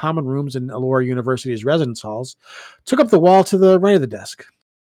throughout the common rooms in Elora University's residence halls, took up the wall to the right of the desk.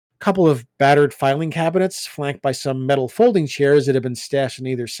 A couple of battered filing cabinets, flanked by some metal folding chairs that had been stashed on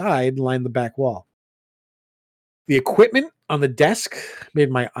either side, lined the back wall. The equipment on the desk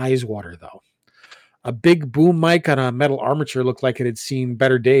made my eyes water, though. A big boom mic on a metal armature looked like it had seen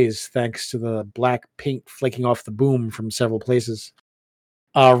better days, thanks to the black paint flaking off the boom from several places.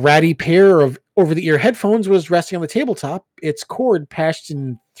 A ratty pair of over-the-ear headphones was resting on the tabletop, its cord patched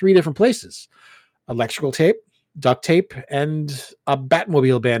in 3 different places. Electrical tape, duct tape, and a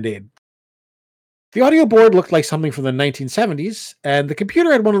Batmobile Band-Aid. The audio board looked like something from the 1970s, and the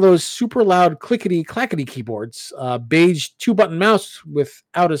computer had one of those super loud clickety-clackety keyboards, a beige 2-button mouse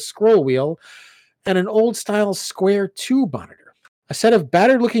without a scroll wheel, and an old-style square tube monitor. A set of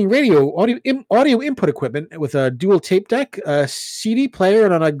battered-looking audio input equipment with a dual tape deck, a CD player,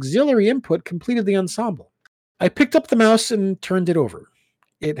 and an auxiliary input completed the ensemble. I picked up the mouse and turned it over.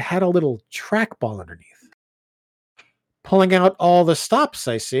 It had a little trackball underneath. Pulling out all the stops,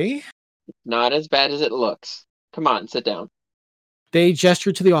 I see. Not as bad as it looks. Come on, sit down. They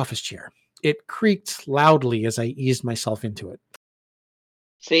gestured to the office chair. It creaked loudly as I eased myself into it.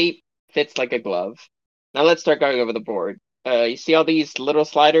 See? Fits like a glove. Now let's start going over the board. You see all these little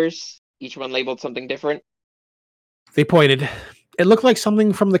sliders? Each one labeled something different? They pointed. It looked like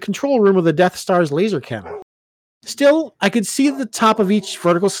something from the control room of the Death Star's laser cannon. Still, I could see the top of each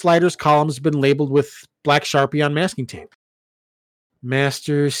vertical slider's columns been labeled with black Sharpie on masking tape.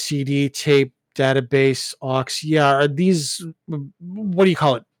 Master, CD, tape, database, aux. Yeah, are these, what do you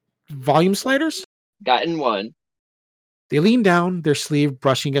call it, volume sliders? Gotten one. They leaned down, their sleeve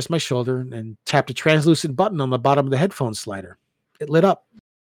brushing against my shoulder, and tapped a translucent button on the bottom of the headphone slider. It lit up.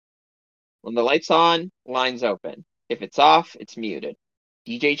 When the light's on, line's open. If it's off, it's muted.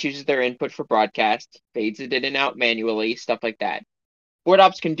 DJ chooses their input for broadcast, fades it in and out manually, stuff like that. Board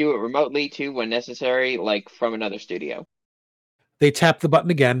ops can do it remotely too when necessary, like from another studio. They tapped the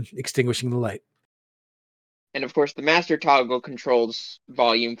button again, extinguishing the light. And of course, the master toggle controls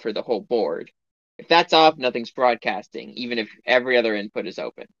volume for the whole board. If that's off, nothing's broadcasting, even if every other input is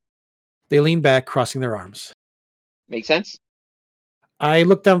open. They leaned back, crossing their arms. Make sense? I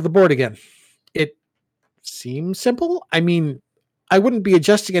looked down at the board again. It seems simple. I mean, I wouldn't be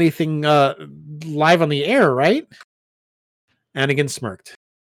adjusting anything live on the air, right? Anakin smirked.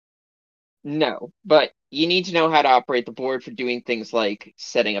 No, but you need to know how to operate the board for doing things like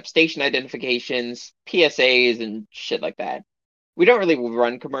setting up station identifications, PSAs, and shit like that. We don't really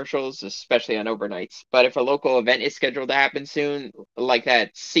run commercials, especially on overnights, but if a local event is scheduled to happen soon, like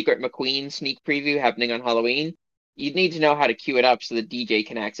that Secret McQueen sneak preview happening on Halloween, you'd need to know how to queue it up so the DJ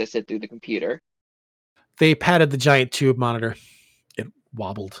can access it through the computer. They patted the giant tube monitor. It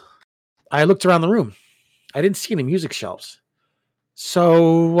wobbled. I looked around the room. I didn't see any music shelves.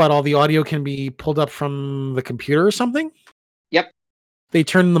 So, what, all the audio can be pulled up from the computer or something? Yep. They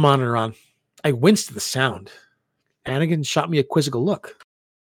turned the monitor on. I winced at the sound. Anakin shot me a quizzical look.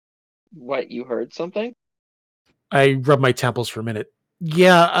 What, you heard something? I rubbed my temples for a minute.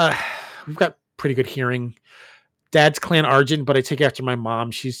 Yeah, we've got pretty good hearing. Dad's Clan Argent, but I take after my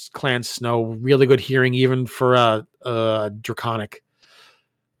mom. She's Clan Snow. Really good hearing, even for Draconic.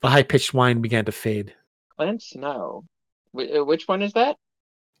 The high-pitched whine began to fade. Clan Snow. Which one is that?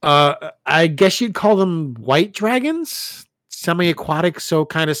 I guess you'd call them white dragons? Semi-aquatic, so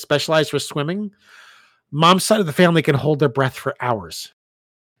kind of specialized for swimming. Mom's side of the family can hold their breath for hours.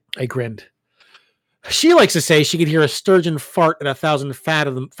 I grinned. She likes to say she could hear a sturgeon fart at 1,000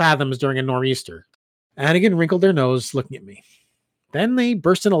 fathoms during a nor'easter. Anigan wrinkled their nose, looking at me. Then they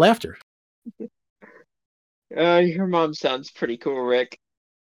burst into laughter. Your mom sounds pretty cool, Rick.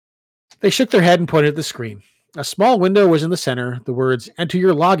 They shook their head and pointed at the screen. A small window was in the center, the words, "Enter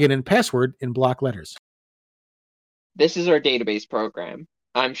your login and password" in block letters. This is our database program.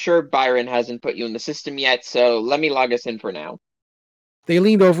 I'm sure Byron hasn't put you in the system yet, so let me log us in for now. They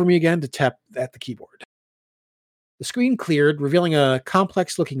leaned over me again to tap at the keyboard. The screen cleared, revealing a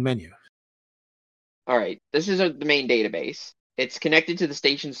complex-looking menu. All right, this is the main database. It's connected to the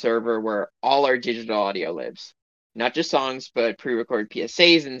station server where all our digital audio lives. Not just songs, but pre-recorded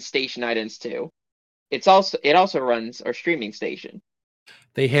PSAs and station idents too. It also runs our streaming station.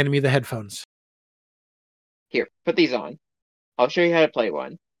 They handed me the headphones. Here, put these on. I'll show you how to play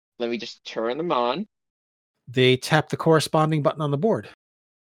one. Let me just turn them on. They tapped the corresponding button on the board.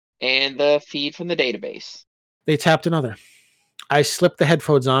 And the feed from the database. They tapped another. I slipped the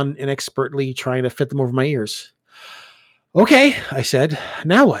headphones on, inexpertly trying to fit them over my ears. "Okay," I said.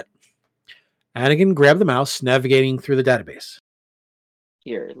 "Now what?" Anigan grabbed the mouse, navigating through the database.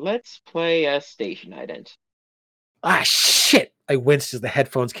 Here, let's play a station ident. Ah, shit! I winced as the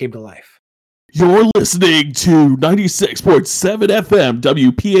headphones came to life. You're listening to 96.7 FM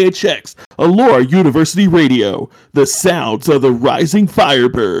WPHX, Alora University Radio, the sounds of the rising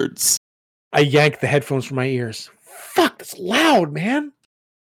Firebirds. I yanked the headphones from my ears. Fuck, that's loud, man!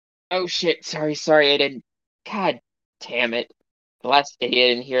 Oh shit, sorry, I didn't. God damn it. The last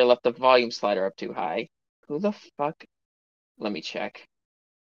idiot in here left the volume slider up too high. Who the fuck? Let me check.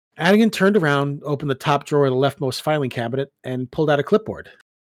 Anigan turned around, opened the top drawer of the leftmost filing cabinet, and pulled out a clipboard.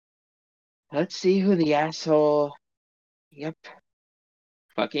 Let's see who the asshole... Yep.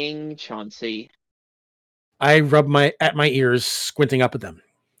 Fucking Chauncey. I rubbed at my ears, squinting up at them.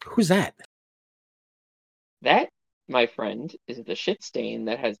 Who's that? That, my friend, is the shit stain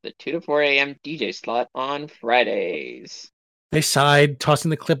that has the 2 to 4 a.m. DJ slot on Fridays. They sighed,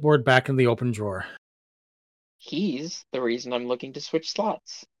 tossing the clipboard back in the open drawer. He's the reason I'm looking to switch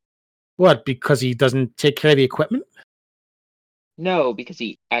slots. What, because he doesn't take care of the equipment? No, because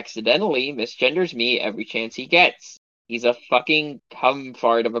he accidentally misgenders me every chance he gets. He's a fucking cum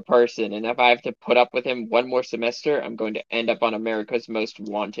fart of a person, and if I have to put up with him one more semester, I'm going to end up on America's Most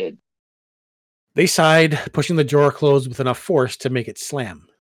Wanted. They sighed, pushing the drawer closed with enough force to make it slam.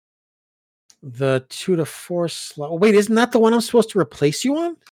 The 2 to 4 slot... Wait, isn't that the one I'm supposed to replace you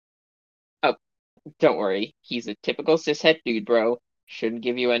on? Oh, don't worry. He's a typical cishet dude, bro. Shouldn't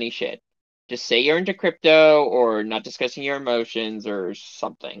give you any shit. Just say you're into crypto, or not discussing your emotions, or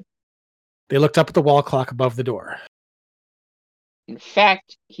something. They looked up at the wall clock above the door. In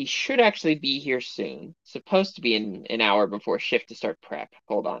fact, he should actually be here soon. Supposed to be in an hour before shift to start prep.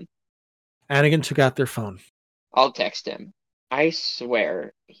 Hold on. Anigan took out their phone. I'll text him. I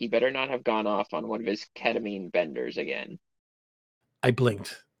swear, he better not have gone off on one of his ketamine benders again. I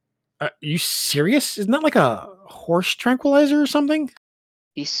blinked. Are you serious? Isn't that like a horse tranquilizer or something?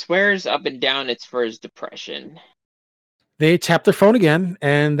 He swears up and down it's for his depression. They tapped their phone again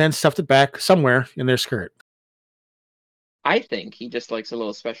and then stuffed it back somewhere in their skirt. I think he just likes a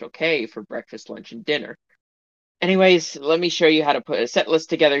little Special K for breakfast, lunch, and dinner. Anyways, let me show you how to put a set list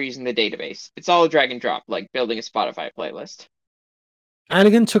together using the database. It's all drag and drop, like building a Spotify playlist.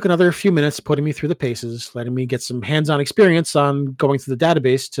 Anigan took another few minutes putting me through the paces, letting me get some hands-on experience on going through the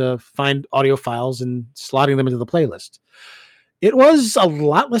database to find audio files and slotting them into the playlist. It was a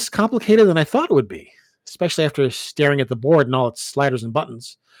lot less complicated than I thought it would be, especially after staring at the board and all its sliders and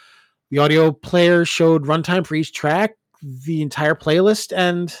buttons. The audio player showed runtime for each track, the entire playlist,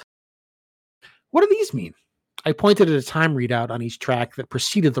 and... What do these mean? I pointed at a time readout on each track that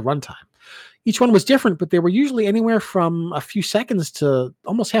preceded the runtime. Each one was different, but they were usually anywhere from a few seconds to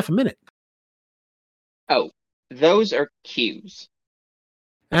almost half a minute. Oh, those are cues.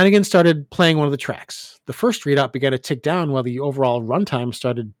 Anigan started playing one of the tracks. The first readout began to tick down while the overall runtime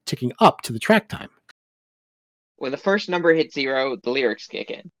started ticking up to the track time. When the first number hits 0, the lyrics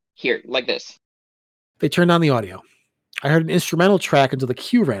kick in. Here, like this. They turned on the audio. I heard an instrumental track until the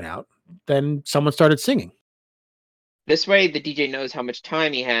cue ran out. Then someone started singing. This way, the DJ knows how much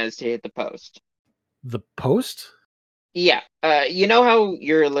time he has to hit the post. The post? Yeah. You know how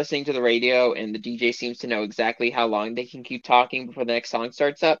you're listening to the radio and the DJ seems to know exactly how long they can keep talking before the next song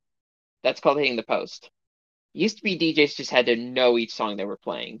starts up? That's called hitting the post. Used to be DJs just had to know each song they were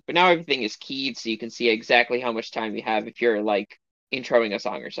playing, but now everything is keyed so you can see exactly how much time you have if you're, like, introing a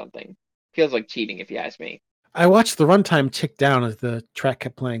song or something. Feels like cheating if you ask me. I watched the runtime tick down as the track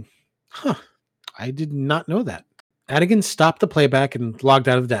kept playing. Huh. I did not know that. Anigan stopped the playback and logged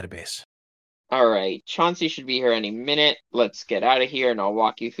out of the database. Alright, Chauncey should be here any minute. Let's get out of here and I'll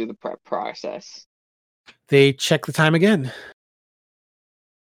walk you through the prep process. They check the time again.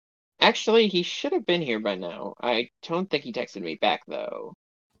 Actually, he should have been here by now. I don't think he texted me back, though.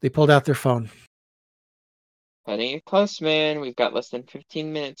 They pulled out their phone. Cutting it close, man. We've got less than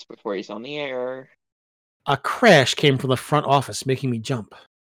 15 minutes before he's on the air. A crash came from the front office, making me jump.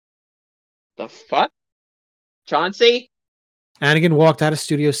 The fuck? Chauncey? Anakin walked out of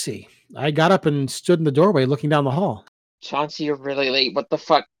Studio C. I got up and stood in the doorway looking down the hall. Chauncey, you're really late. What the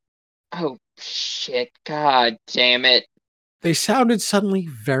fuck? Oh, shit. God damn it. They sounded suddenly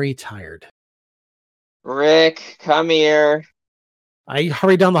very tired. Rick, come here. I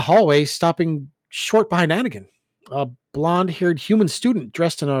hurried down the hallway, stopping short behind Anakin. A blonde-haired human student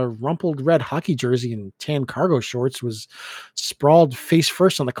dressed in a rumpled red hockey jersey and tan cargo shorts was sprawled face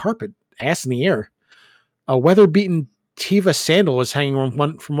first on the carpet, ass in the air. A weather-beaten Tiva sandal was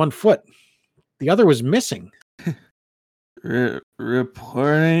hanging from one foot. The other was missing.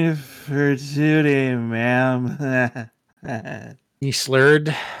 Reporting for duty, ma'am. He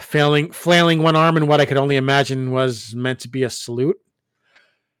slurred, flailing one arm in what I could only imagine was meant to be a salute.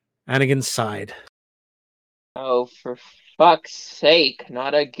 Anakin sighed. Oh, for fuck's sake,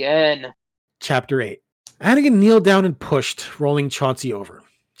 not again. Chapter 8. Anakin kneeled down and pushed, rolling Chauncey over.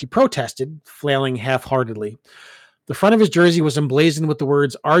 He protested, flailing half-heartedly. The front of his jersey was emblazoned with the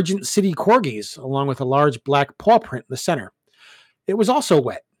words Argent City Corgis, along with a large black paw print in the center. It was also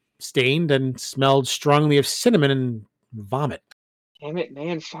wet, stained, and smelled strongly of cinnamon and vomit. Damn it,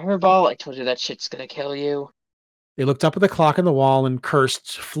 man. Fireball, I told you that shit's gonna kill you. They looked up at the clock on the wall and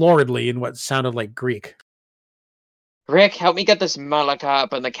cursed floridly in what sounded like Greek. Rick, help me get this Malaka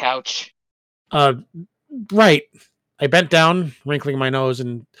up on the couch. Right. I bent down, wrinkling my nose,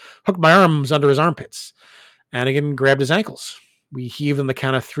 and hooked my arms under his armpits. Anakin grabbed his ankles. We heaved on the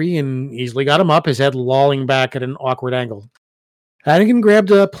count of 3 and easily got him up, his head lolling back at an awkward angle. Anakin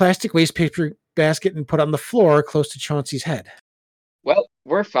grabbed a plastic waste paper basket and put it on the floor close to Chauncey's head. Well,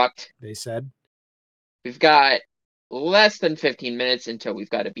 we're fucked. They said. We've got less than 15 minutes until we've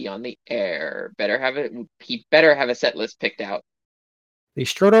got to be on the air. He better have a set list picked out. They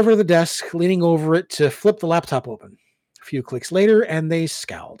strode over to the desk, leaning over it to flip the laptop open. A few clicks later, and they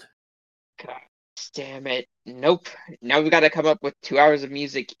scowled. God damn it. Nope. Now we've got to come up with 2 hours of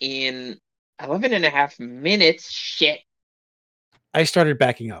music in 11 and a half minutes. Shit. I started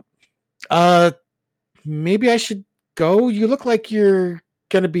backing up. Maybe I should go? You look like you're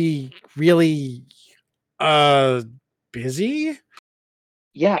gonna be really, busy?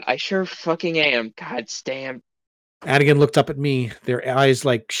 Yeah, I sure fucking am. God damn. Anakin looked up at me, their eyes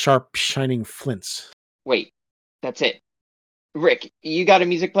like sharp, shining flints. Wait, that's it. Rick, you got a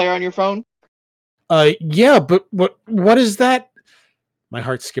music player on your phone? Yeah, but what is that? My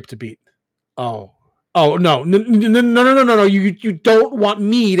heart skipped a beat. Oh, no. You don't want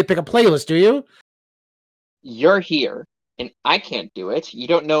me to pick a playlist, do you? You're here, and I can't do it. You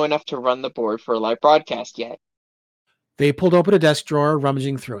don't know enough to run the board for a live broadcast yet. They pulled open a desk drawer,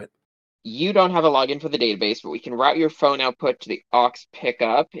 rummaging through it. You don't have a login for the database, but we can route your phone output to the aux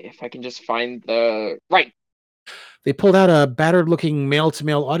pickup if I can just find the... Right. They pulled out a battered-looking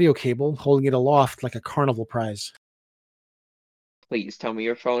male-to-male audio cable, holding it aloft like a carnival prize. Please tell me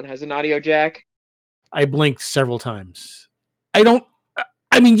your phone has an audio jack. I blinked several times. I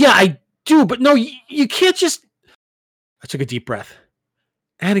do, but no, you can't just... I took a deep breath.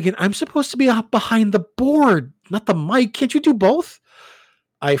 Anakin, I'm supposed to be up behind the board, not the mic. Can't you do both?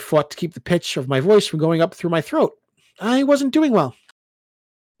 I fought to keep the pitch of my voice from going up through my throat. I wasn't doing well.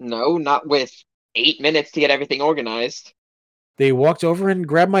 No, not with 8 minutes to get everything organized. They walked over and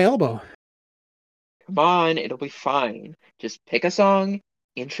grabbed my elbow. Come on, it'll be fine. Just pick a song,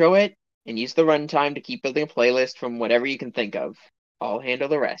 intro it, and use the runtime to keep building a playlist from whatever you can think of. I'll handle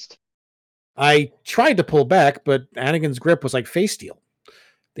the rest. I tried to pull back, but Anakin's grip was like face steel.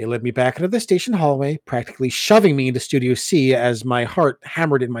 They led me back into the station hallway, practically shoving me into Studio C as my heart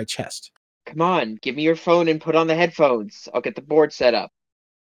hammered in my chest. Come on, give me your phone and put on the headphones. I'll get the board set up.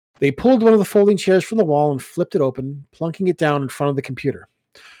 They pulled one of the folding chairs from the wall and flipped it open, plunking it down in front of the computer.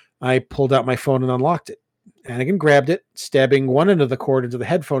 I pulled out my phone and unlocked it. Anakin grabbed it, stabbing one end of the cord into the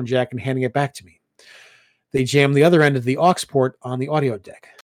headphone jack and handing it back to me. They jammed the other end of the aux port on the audio deck.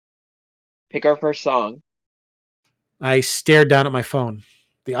 Pick our first song. I stared down at my phone.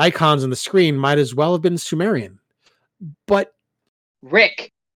 The icons on the screen might as well have been Sumerian. But...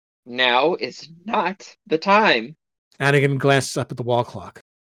 Rick! Now is not the time. Anakin glanced up at the wall clock.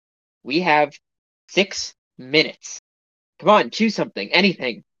 We have 6 minutes. Come on, choose something,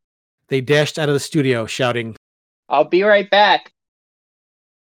 anything. They dashed out of the studio, shouting, I'll be right back.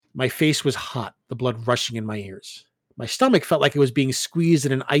 My face was hot, the blood rushing in my ears. My stomach felt like it was being squeezed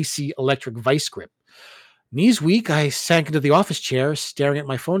in an icy electric vice grip. Knees weak, I sank into the office chair, staring at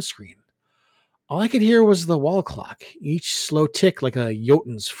my phone screen. All I could hear was the wall clock, each slow tick like a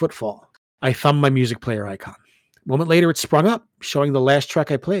Jotun's footfall. I thumbed my music player icon. A moment later, it sprung up, showing the last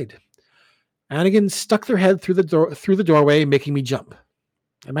track I played. Anakin stuck their head through the doorway, making me jump.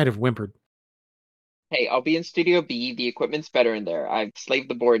 I might have whimpered. Hey, I'll be in Studio B. The equipment's better in there. I've slaved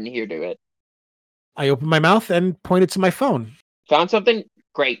the board in here to it. I opened my mouth and pointed to my phone. Found something?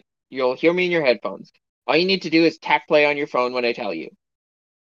 Great. You'll hear me in your headphones. All you need to do is tap play on your phone when I tell you.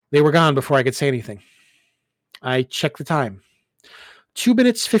 They were gone before I could say anything. I checked the time. 2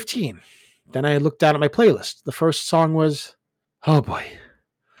 minutes 15. Then I looked down at my playlist. The first song was... Oh boy.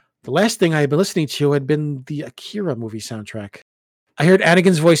 The last thing I had been listening to had been the Akira movie soundtrack. I heard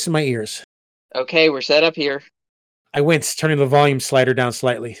Anakin's voice in my ears. Okay, we're set up here. I winced, turning the volume slider down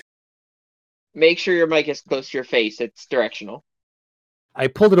slightly. Make sure your mic is close to your face. It's directional. I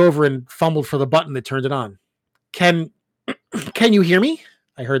pulled it over and fumbled for the button that turned it on. Can you hear me?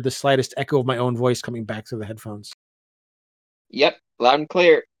 I heard the slightest echo of my own voice coming back through the headphones. Yep, loud and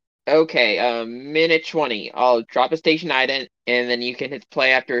clear. Okay, minute 20. I'll drop a station ident, and then you can hit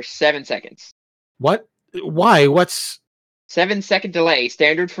play after 7 seconds. What? Why? What's... 7-second delay,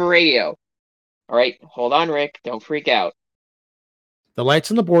 standard for radio. All right, hold on, Rick. Don't freak out. The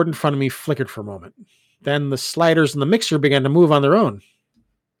lights on the board in front of me flickered for a moment. Then the sliders in the mixer began to move on their own.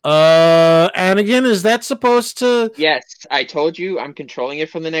 Anakin, is that supposed to... Yes, I told you I'm controlling it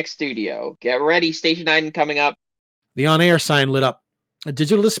from the next studio. Get ready, station ident coming up. The on-air sign lit up. A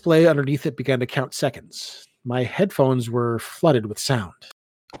digital display underneath it began to count seconds. My headphones were flooded with sound.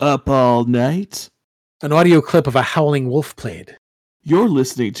 Up all night? An audio clip of a howling wolf played. You're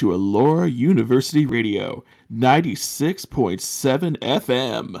listening to Alora University Radio, 96.7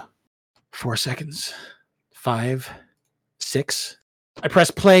 FM. 4 seconds. 5. 6. I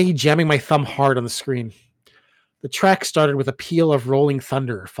pressed play, jamming my thumb hard on the screen. The track started with a peal of rolling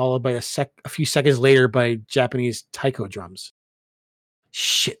thunder, followed by a few seconds later by Japanese taiko drums.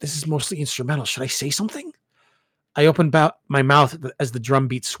 Shit, this is mostly instrumental. Should I say something? I opened my mouth as the drum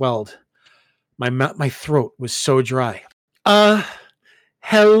beat swelled. My throat was so dry.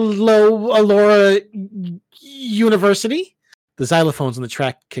 Hello, Alora University? The xylophones on the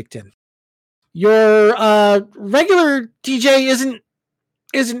track kicked in. Your regular DJ isn't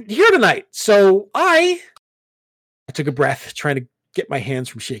here tonight, so I took a breath, trying to get my hands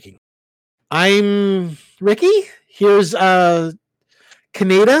from shaking. I'm Ricky. Here's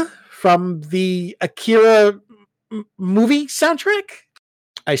Kaneda from the Akira movie soundtrack.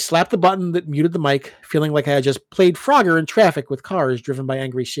 I slapped the button that muted the mic, feeling like I had just played Frogger in traffic with cars driven by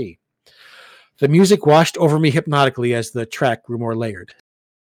angry she. The music washed over me hypnotically as the track grew more layered.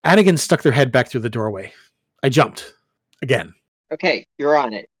 Anakin stuck their head back through the doorway. I jumped. Again. Okay, you're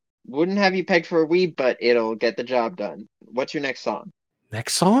on it. Wouldn't have you pegged for a weed, but it'll get the job done. What's your next song?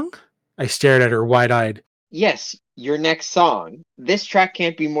 Next song? I stared at her wide-eyed. Yes, your next song. This track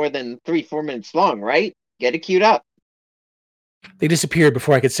can't be more than 3-4 minutes long, right? Get it queued up. They disappeared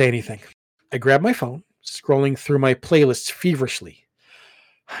before I could say anything. I grabbed my phone, scrolling through my playlists feverishly.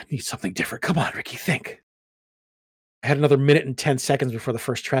 I need something different. Come on, Ricky, think. I had another minute and 10 seconds before the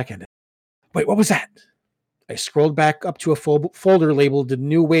first track ended. Wait, what was that? I scrolled back up to a folder labeled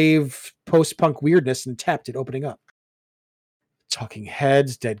New Wave Post-Punk Weirdness and tapped it, opening up. Talking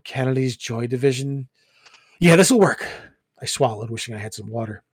Heads, Dead Kennedys, Joy Division. Yeah, this will work. I swallowed, wishing I had some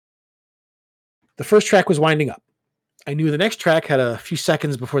water. The first track was winding up. I knew the next track had a few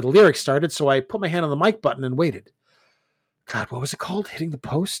seconds before the lyrics started, so I put my hand on the mic button and waited. God, what was it called? Hitting the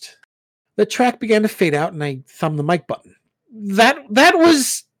post? The track began to fade out, and I thumbed the mic button. That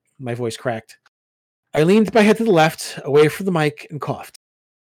was... My voice cracked. I leaned my head to the left, away from the mic, and coughed.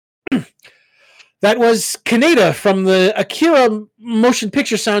 That was Kaneda from the Akira motion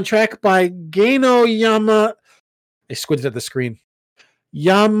picture soundtrack by Geino Yama... I squinted at the screen.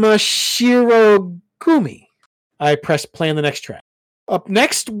 Yamashiro Gumi. I pressed play on the next track. Up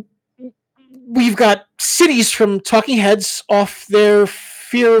next, we've got Cities from Talking Heads off their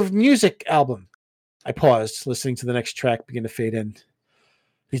Fear of Music album. I paused, listening to the next track begin to fade in. I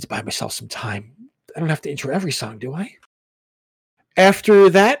need to buy myself some time. I don't have to intro every song, do I? After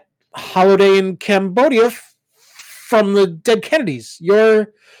that, Holiday in Cambodia from the Dead Kennedys. You're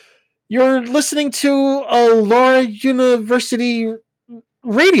listening to Alora University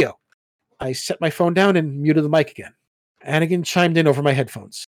Radio. I set my phone down and muted the mic again. Anakin chimed in over my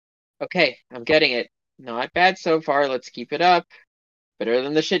headphones. Okay, I'm getting it. Not bad so far. Let's keep it up. Better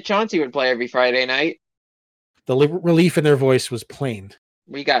than the shit Chauncey would play every Friday night. The relief in their voice was plain.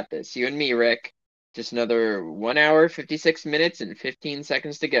 We got this. You and me, Rick. Just another 1 hour, 56 minutes, and 15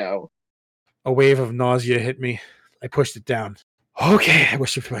 seconds to go. A wave of nausea hit me. I pushed it down. Okay, I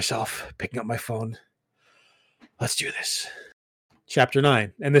whispered to myself, picking up my phone. Let's do this. Chapter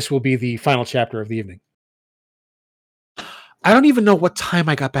 9, and this will be the final chapter of the evening. I don't even know what time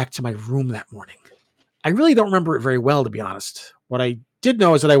I got back to my room that morning. I really don't remember it very well, to be honest. What I did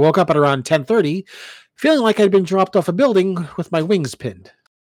know is that I woke up at around 10:30, feeling like I'd been dropped off a building with my wings pinned.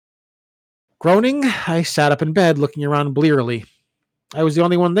 Groaning, I sat up in bed, looking around blearily. I was the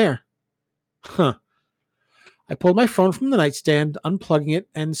only one there. Huh. I pulled my phone from the nightstand, unplugging it,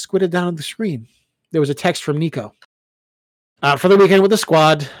 and squinted down at the screen. There was a text from Nico. Out for the weekend with the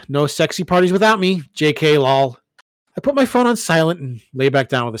squad. No sexy parties without me. JK lol. I put my phone on silent and lay back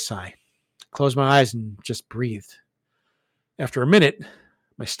down with a sigh. Closed my eyes and just breathed. After a minute,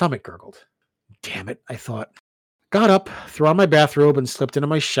 my stomach gurgled. Damn it, I thought. Got up, threw on my bathrobe, and slipped into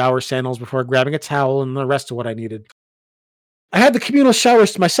my shower sandals before grabbing a towel and the rest of what I needed. I had the communal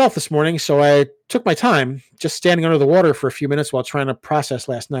showers to myself this morning, so I took my time, just standing under the water for a few minutes while trying to process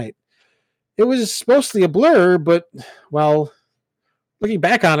last night. It was mostly a blur, but, well, looking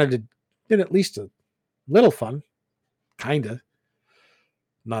back on it, it'd been at least a little fun. Kinda.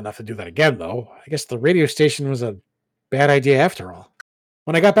 Not enough to do that again, though. I guess the radio station was a bad idea after all.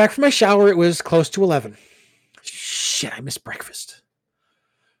 When I got back from my shower, it was close to 11. Shit, I missed breakfast.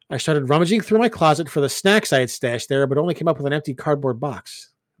 I started rummaging through my closet for the snacks I had stashed there, but only came up with an empty cardboard box.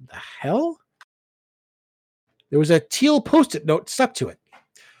 The hell? There was a teal Post-it note stuck to it.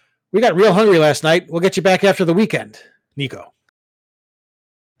 We got real hungry last night. We'll get you back after the weekend. Nico.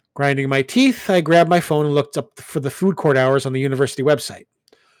 Grinding my teeth, I grabbed my phone and looked up for the food court hours on the university website.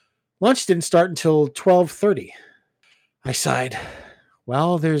 Lunch didn't start until 12:30. I sighed.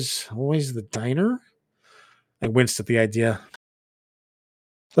 Well, there's always the diner. I winced at the idea.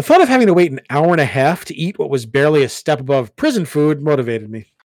 The thought of having to wait an hour and a half to eat what was barely a step above prison food motivated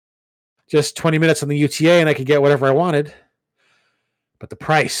me. Just 20 minutes on the UTA and I could get whatever I wanted. But the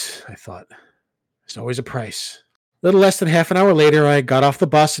price, I thought. There's always a price. A little less than half an hour later, I got off the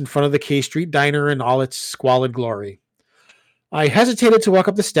bus in front of the K Street Diner in all its squalid glory. I hesitated to walk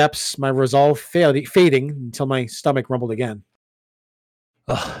up the steps, my resolve fading until my stomach rumbled again.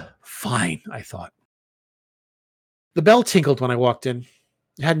 Ugh, fine, I thought. The bell tinkled when I walked in.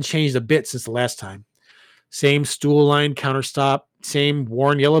 It hadn't changed a bit since the last time. Same stool-lined countertop, same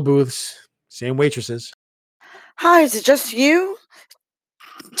worn yellow booths, same waitresses. Hi, is it just you?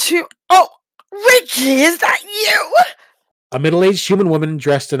 Oh, Ricky, is that you? A middle-aged human woman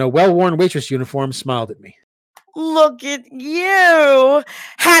dressed in a well-worn waitress uniform smiled at me. Look at you.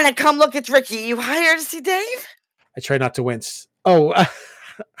 Hannah, come look, it's Ricky. You hired to see Dave? I tried not to wince. Oh,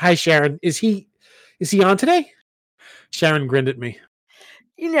 hi, Sharon. Is he on today? Sharon grinned at me.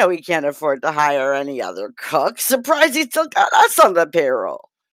 You know he can't afford to hire any other cook. Surprised he still got us on the payroll.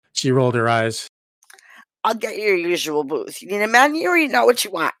 She rolled her eyes. I'll get you your usual booth. You need a menu or you know what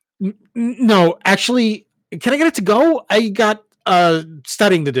you want? No, actually, can I get it to go? I got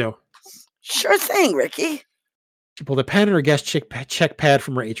studying to do. Sure thing, Ricky. She pulled a pen and her guest check pad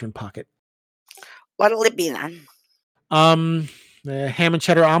from her apron pocket. What'll it be then? Ham and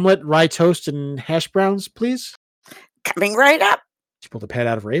cheddar omelet, rye toast, and hash browns, please. Coming right up. She pulled a pad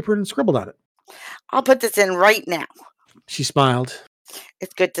out of her apron and scribbled on it. I'll put this in right now. She smiled.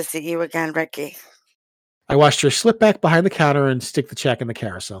 It's good to see you again, Ricky. I watched her slip back behind the counter and stick the check in the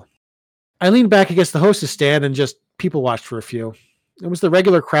carousel. I leaned back against the hostess stand and just people watched for a few. It was the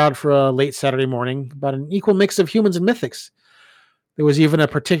regular crowd for a late Saturday morning, about an equal mix of humans and mythics. There was even a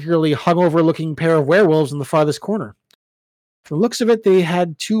particularly hungover-looking pair of werewolves in the farthest corner. From the looks of it, they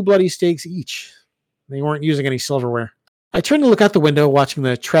had 2 bloody steaks each. They weren't using any silverware. I turned to look out the window, watching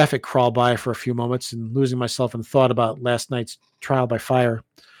the traffic crawl by for a few moments and losing myself in thought about last night's trial by fire.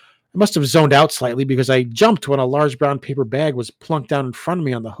 I must have zoned out slightly because I jumped when a large brown paper bag was plunked down in front of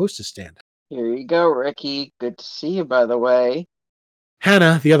me on the hostess stand. Here you go, Ricky. Good to see you, by the way.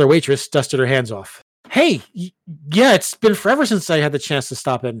 Hannah, the other waitress, dusted her hands off. Hey, yeah, it's been forever since I had the chance to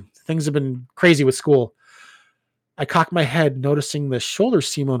stop in. Things have been crazy with school. I cocked my head, noticing the shoulder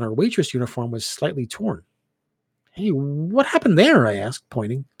seam on her waitress uniform was slightly torn. Hey, what happened there? I asked,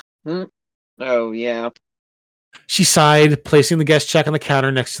 pointing. Oh, yeah. She sighed, placing the guest check on the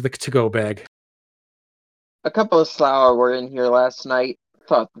counter next to the to-go bag. A couple of Slough were in here last night.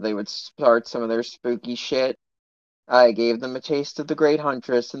 Thought that they would start some of their spooky shit. I gave them a taste of the Great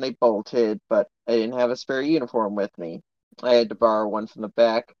Huntress and they bolted, but I didn't have a spare uniform with me. I had to borrow one from the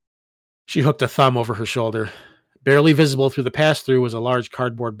back. She hooked a thumb over her shoulder. Barely visible through the pass-through was a large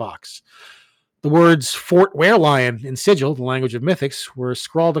cardboard box. The words Fort Werelion in sigil, the language of mythics, were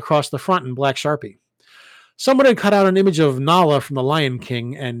scrawled across the front in black Sharpie. Someone had cut out an image of Nala from the Lion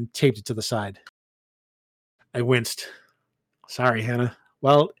King and taped it to the side. I winced. Sorry, Hannah.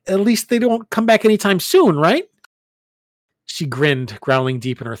 Well, at least they don't come back anytime soon, right? She grinned, growling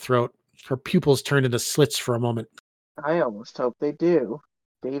deep in her throat. Her pupils turned into slits for a moment. I almost hope they do.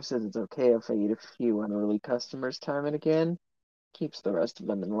 Dave says it's okay if I eat a few unruly customers time and again. Keeps the rest of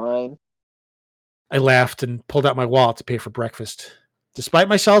them in line. I laughed and pulled out my wallet to pay for breakfast. Despite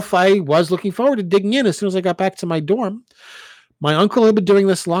myself, I was looking forward to digging in as soon as I got back to my dorm. My uncle had been doing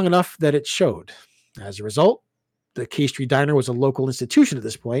this long enough that it showed. As a result, the K Street Diner was a local institution at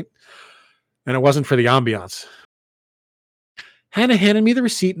this point, and it wasn't for the ambiance. Hannah handed me the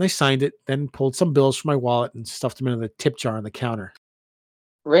receipt and I signed it, then pulled some bills from my wallet and stuffed them into the tip jar on the counter.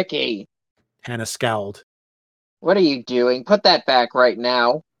 Ricky, Hannah scowled. what are you doing? Put that back right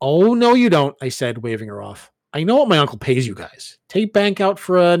now. Oh, no, you don't, I said, waving her off. I know what my uncle pays you guys. Take bank out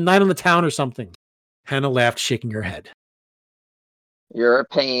for a night on the town or something. Hannah laughed, shaking her head. You're a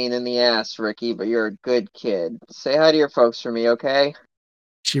pain in the ass, Ricky, but you're a good kid. Say hi to your folks for me, okay?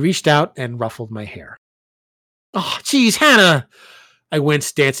 She reached out and ruffled my hair. Oh, geez, Hannah! I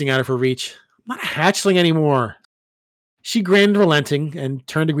winced, dancing out of her reach. I'm not a hatchling anymore. She grinned, relenting, and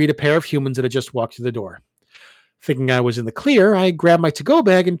turned to greet a pair of humans that had just walked through the door. Thinking I was in the clear, I grabbed my to-go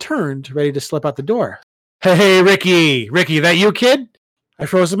bag and turned, ready to slip out the door. Hey, Ricky! Ricky, that you, kid? I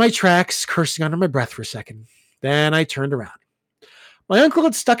froze in my tracks, cursing under my breath for a second. Then I turned around. My uncle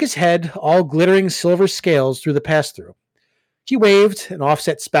had stuck his head, all glittering silver scales, through the pass-through. He waved, an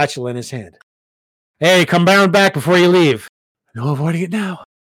offset spatula in his hand. Hey, come bound back before you leave. No avoiding it now.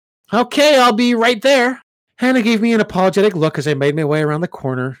 Okay, I'll be right there. Hannah gave me an apologetic look as I made my way around the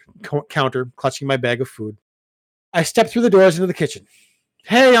counter, clutching my bag of food. I stepped through the doors into the kitchen.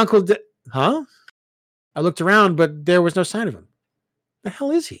 Hey, Uncle Huh? I looked around, but there was no sign of him. The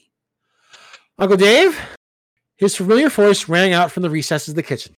hell is he? Uncle Dave? His familiar voice rang out from the recesses of the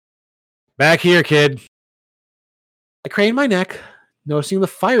kitchen. Back here, kid. I craned my neck, noticing the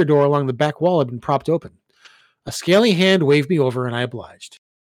fire door along the back wall had been propped open. A scaly hand waved me over, and I obliged.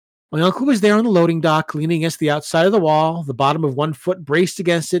 My uncle was there on the loading dock, leaning against the outside of the wall, the bottom of one foot braced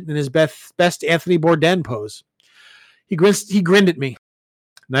against it in his best Anthony Bourdain pose. He grinned at me.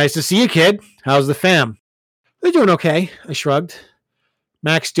 Nice to see you, kid. How's the fam? They're doing okay, I shrugged.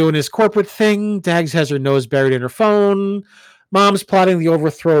 Mac's doing his corporate thing. Dags has her nose buried in her phone. Mom's plotting the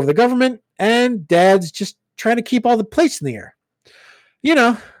overthrow of the government. And Dad's just trying to keep all the plates in the air. You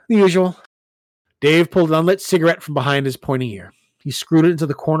know, the usual. Dave pulled an unlit cigarette from behind his pointy ear. He screwed it into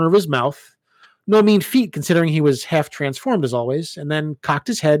the corner of his mouth. No mean feat, considering he was half transformed as always, and then cocked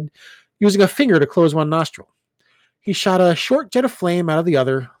his head, using a finger to close one nostril. He shot a short jet of flame out of the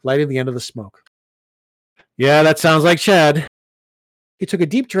other, lighting the end of the smoke. Yeah, that sounds like Chad. He took a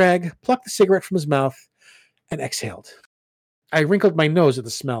deep drag, plucked the cigarette from his mouth, and exhaled. I wrinkled my nose at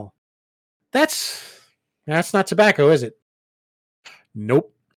the smell. That's not tobacco, is it?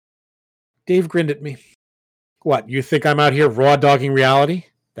 Nope. Dave grinned at me. What, you think I'm out here raw-dogging reality?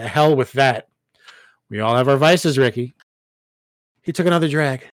 The hell with that. We all have our vices, Ricky. He took another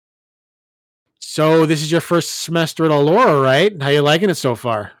drag. So this is your first semester at Allura, right? How you liking it so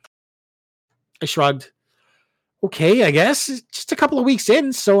far? I shrugged. Okay, I guess. It's just a couple of weeks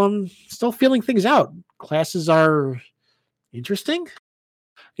in, so I'm still feeling things out. Classes are interesting?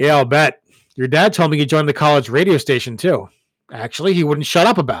 Yeah, I'll bet. Your dad told me you joined the college radio station, too. Actually, he wouldn't shut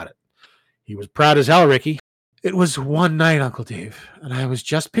up about it. He was proud as hell, Ricky. It was one night, Uncle Dave, and I was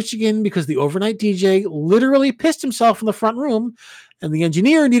just pitching in because the overnight DJ literally pissed himself in the front room, and the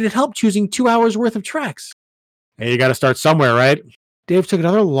engineer needed help choosing 2 hours worth of tracks. Hey, you got to start somewhere, right? Dave took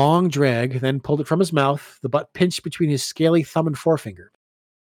another long drag, then pulled it from his mouth, the butt pinched between his scaly thumb and forefinger.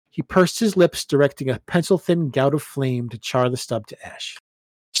 He pursed his lips, directing a pencil-thin gout of flame to char the stub to ash.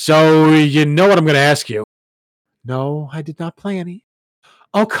 So, you know what I'm going to ask you? No, I did not play any.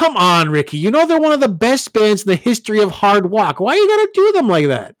 Oh, come on, Ricky. You know they're one of the best bands in the history of hard rock. Why you gotta do them like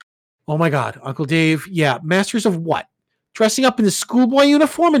that? Oh my God, Uncle Dave. Yeah, masters of what? Dressing up in the schoolboy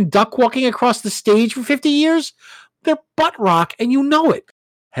uniform and duck walking across the stage for 50 years? They're butt rock, and you know it.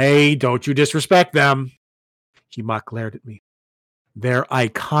 Hey, don't you disrespect them. He mock glared at me. They're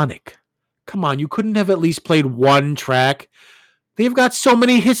iconic. Come on, you couldn't have at least played one track? They've got so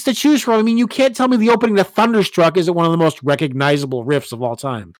many hits to choose from. I mean, you can't tell me the opening to Thunderstruck isn't one of the most recognizable riffs of all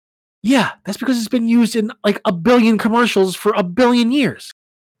time. Yeah, that's because it's been used in like a billion commercials for a billion years.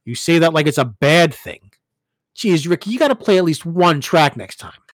 You say that like it's a bad thing. Geez, Ricky, you got to play at least one track next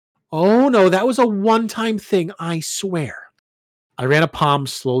time. Oh, no, that was a one-time thing, I swear. I ran a palm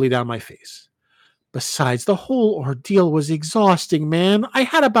slowly down my face. Besides, the whole ordeal was exhausting, man. I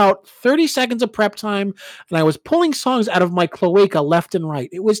had about 30 seconds of prep time, and I was pulling songs out of my cloaca left and right.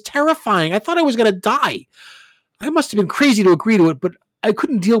 It was terrifying. I thought I was going to die. I must have been crazy to agree to it, but I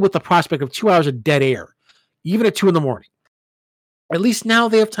couldn't deal with the prospect of 2 hours of dead air, even at 2 in the morning. At least now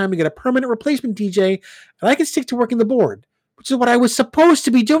they have time to get a permanent replacement DJ, and I can stick to working the board, which is what I was supposed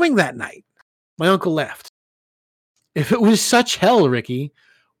to be doing that night. My uncle laughed. If it was such hell, Ricky,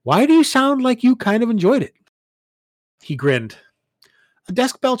 why do you sound like you kind of enjoyed it? He grinned. A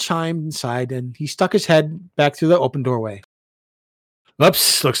desk bell chimed inside, and he stuck his head back through the open doorway.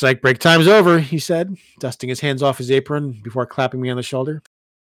 Oops, looks like break time's over, he said, dusting his hands off his apron before clapping me on the shoulder.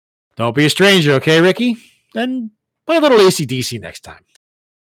 Don't be a stranger, okay, Ricky? And play a little AC/DC next time.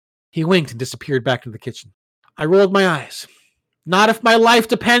 He winked and disappeared back into the kitchen. I rolled my eyes. Not if my life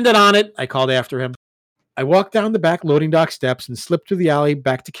depended on it, I called after him. I walked down the back loading dock steps and slipped through the alley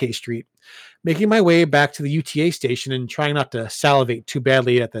back to K Street, making my way back to the UTA station and trying not to salivate too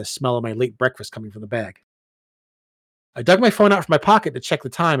badly at the smell of my late breakfast coming from the bag. I dug my phone out from my pocket to check the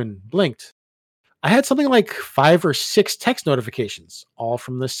time and blinked. I had something like 5 or 6 text notifications, all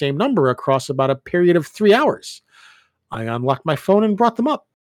from the same number across about a period of 3 hours. I unlocked my phone and brought them up.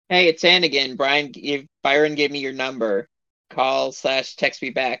 Hey, it's Ann again. Byron gave me your number. Call/text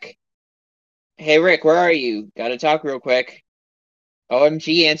me back. Hey, Rick, where are you? Gotta talk real quick.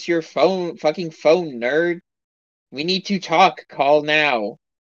 OMG, answer your fucking phone, nerd. We need to talk. Call now.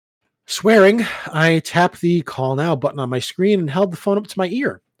 Swearing, I tapped the call now button on my screen and held the phone up to my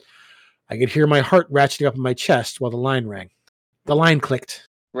ear. I could hear my heart ratcheting up in my chest while the line rang. The line clicked.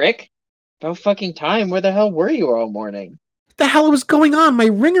 Rick? About fucking time. Where the hell were you all morning? What the hell was going on? My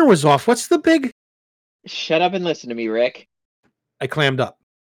ringer was off. What's the big... Shut up and listen to me, Rick. I clammed up.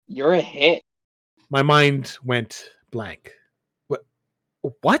 You're a hit. My mind went blank.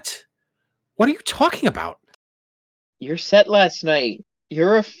 What? What are you talking about? Your set last night.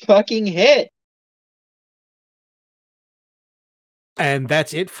 You're a fucking hit. And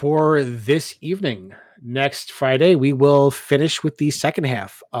that's it for this evening. Next Friday, we will finish with the second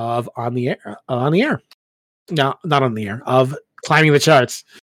half of On the Air. No, not On the Air, of Climbing the Charts.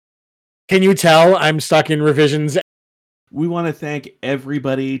 Can you tell I'm stuck in revisions? We want to thank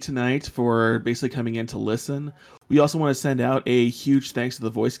everybody tonight for basically coming in to listen. We also want to send out a huge thanks to the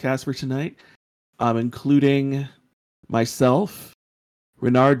voice cast for tonight, including myself,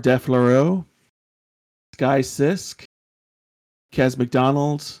 Renard Defleureau, Sky Sisk, Kez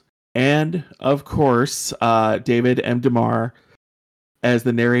McDonald, and, of course, David M. DeMar as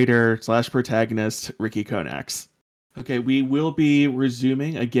the narrator/protagonist, Ricky Konax. Okay, we will be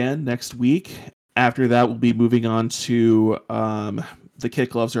resuming again next week. After that, we'll be moving on to The Kit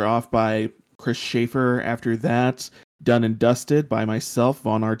Gloves Are Off by Chris Schaefer. After that, Done and Dusted by myself,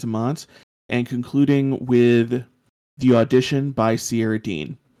 Vaughn Artemont, and concluding with The Audition by Sierra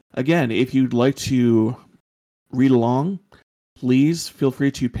Dean. Again, if you'd like to read along, please feel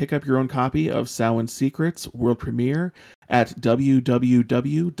free to pick up your own copy of Samhain's Secrets world premiere at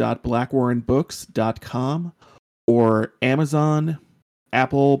www.blackwarrenbooks.com or Amazon,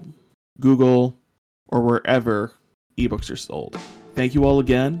 Apple, Google, or wherever ebooks are sold. Thank you all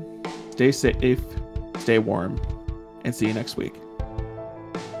again. Stay safe, stay warm, and see you next week.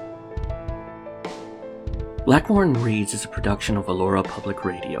 Blackwarren Reads is a production of Allura Public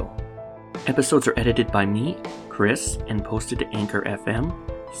Radio. Episodes are edited by me, Chris, and posted to Anchor FM,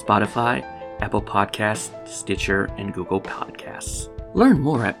 Spotify, Apple Podcasts, Stitcher, and Google Podcasts. Learn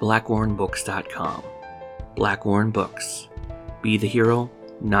more at blackwarrenbooks.com. Blackwarren Books. Be the hero,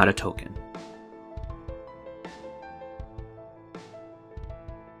 not a token.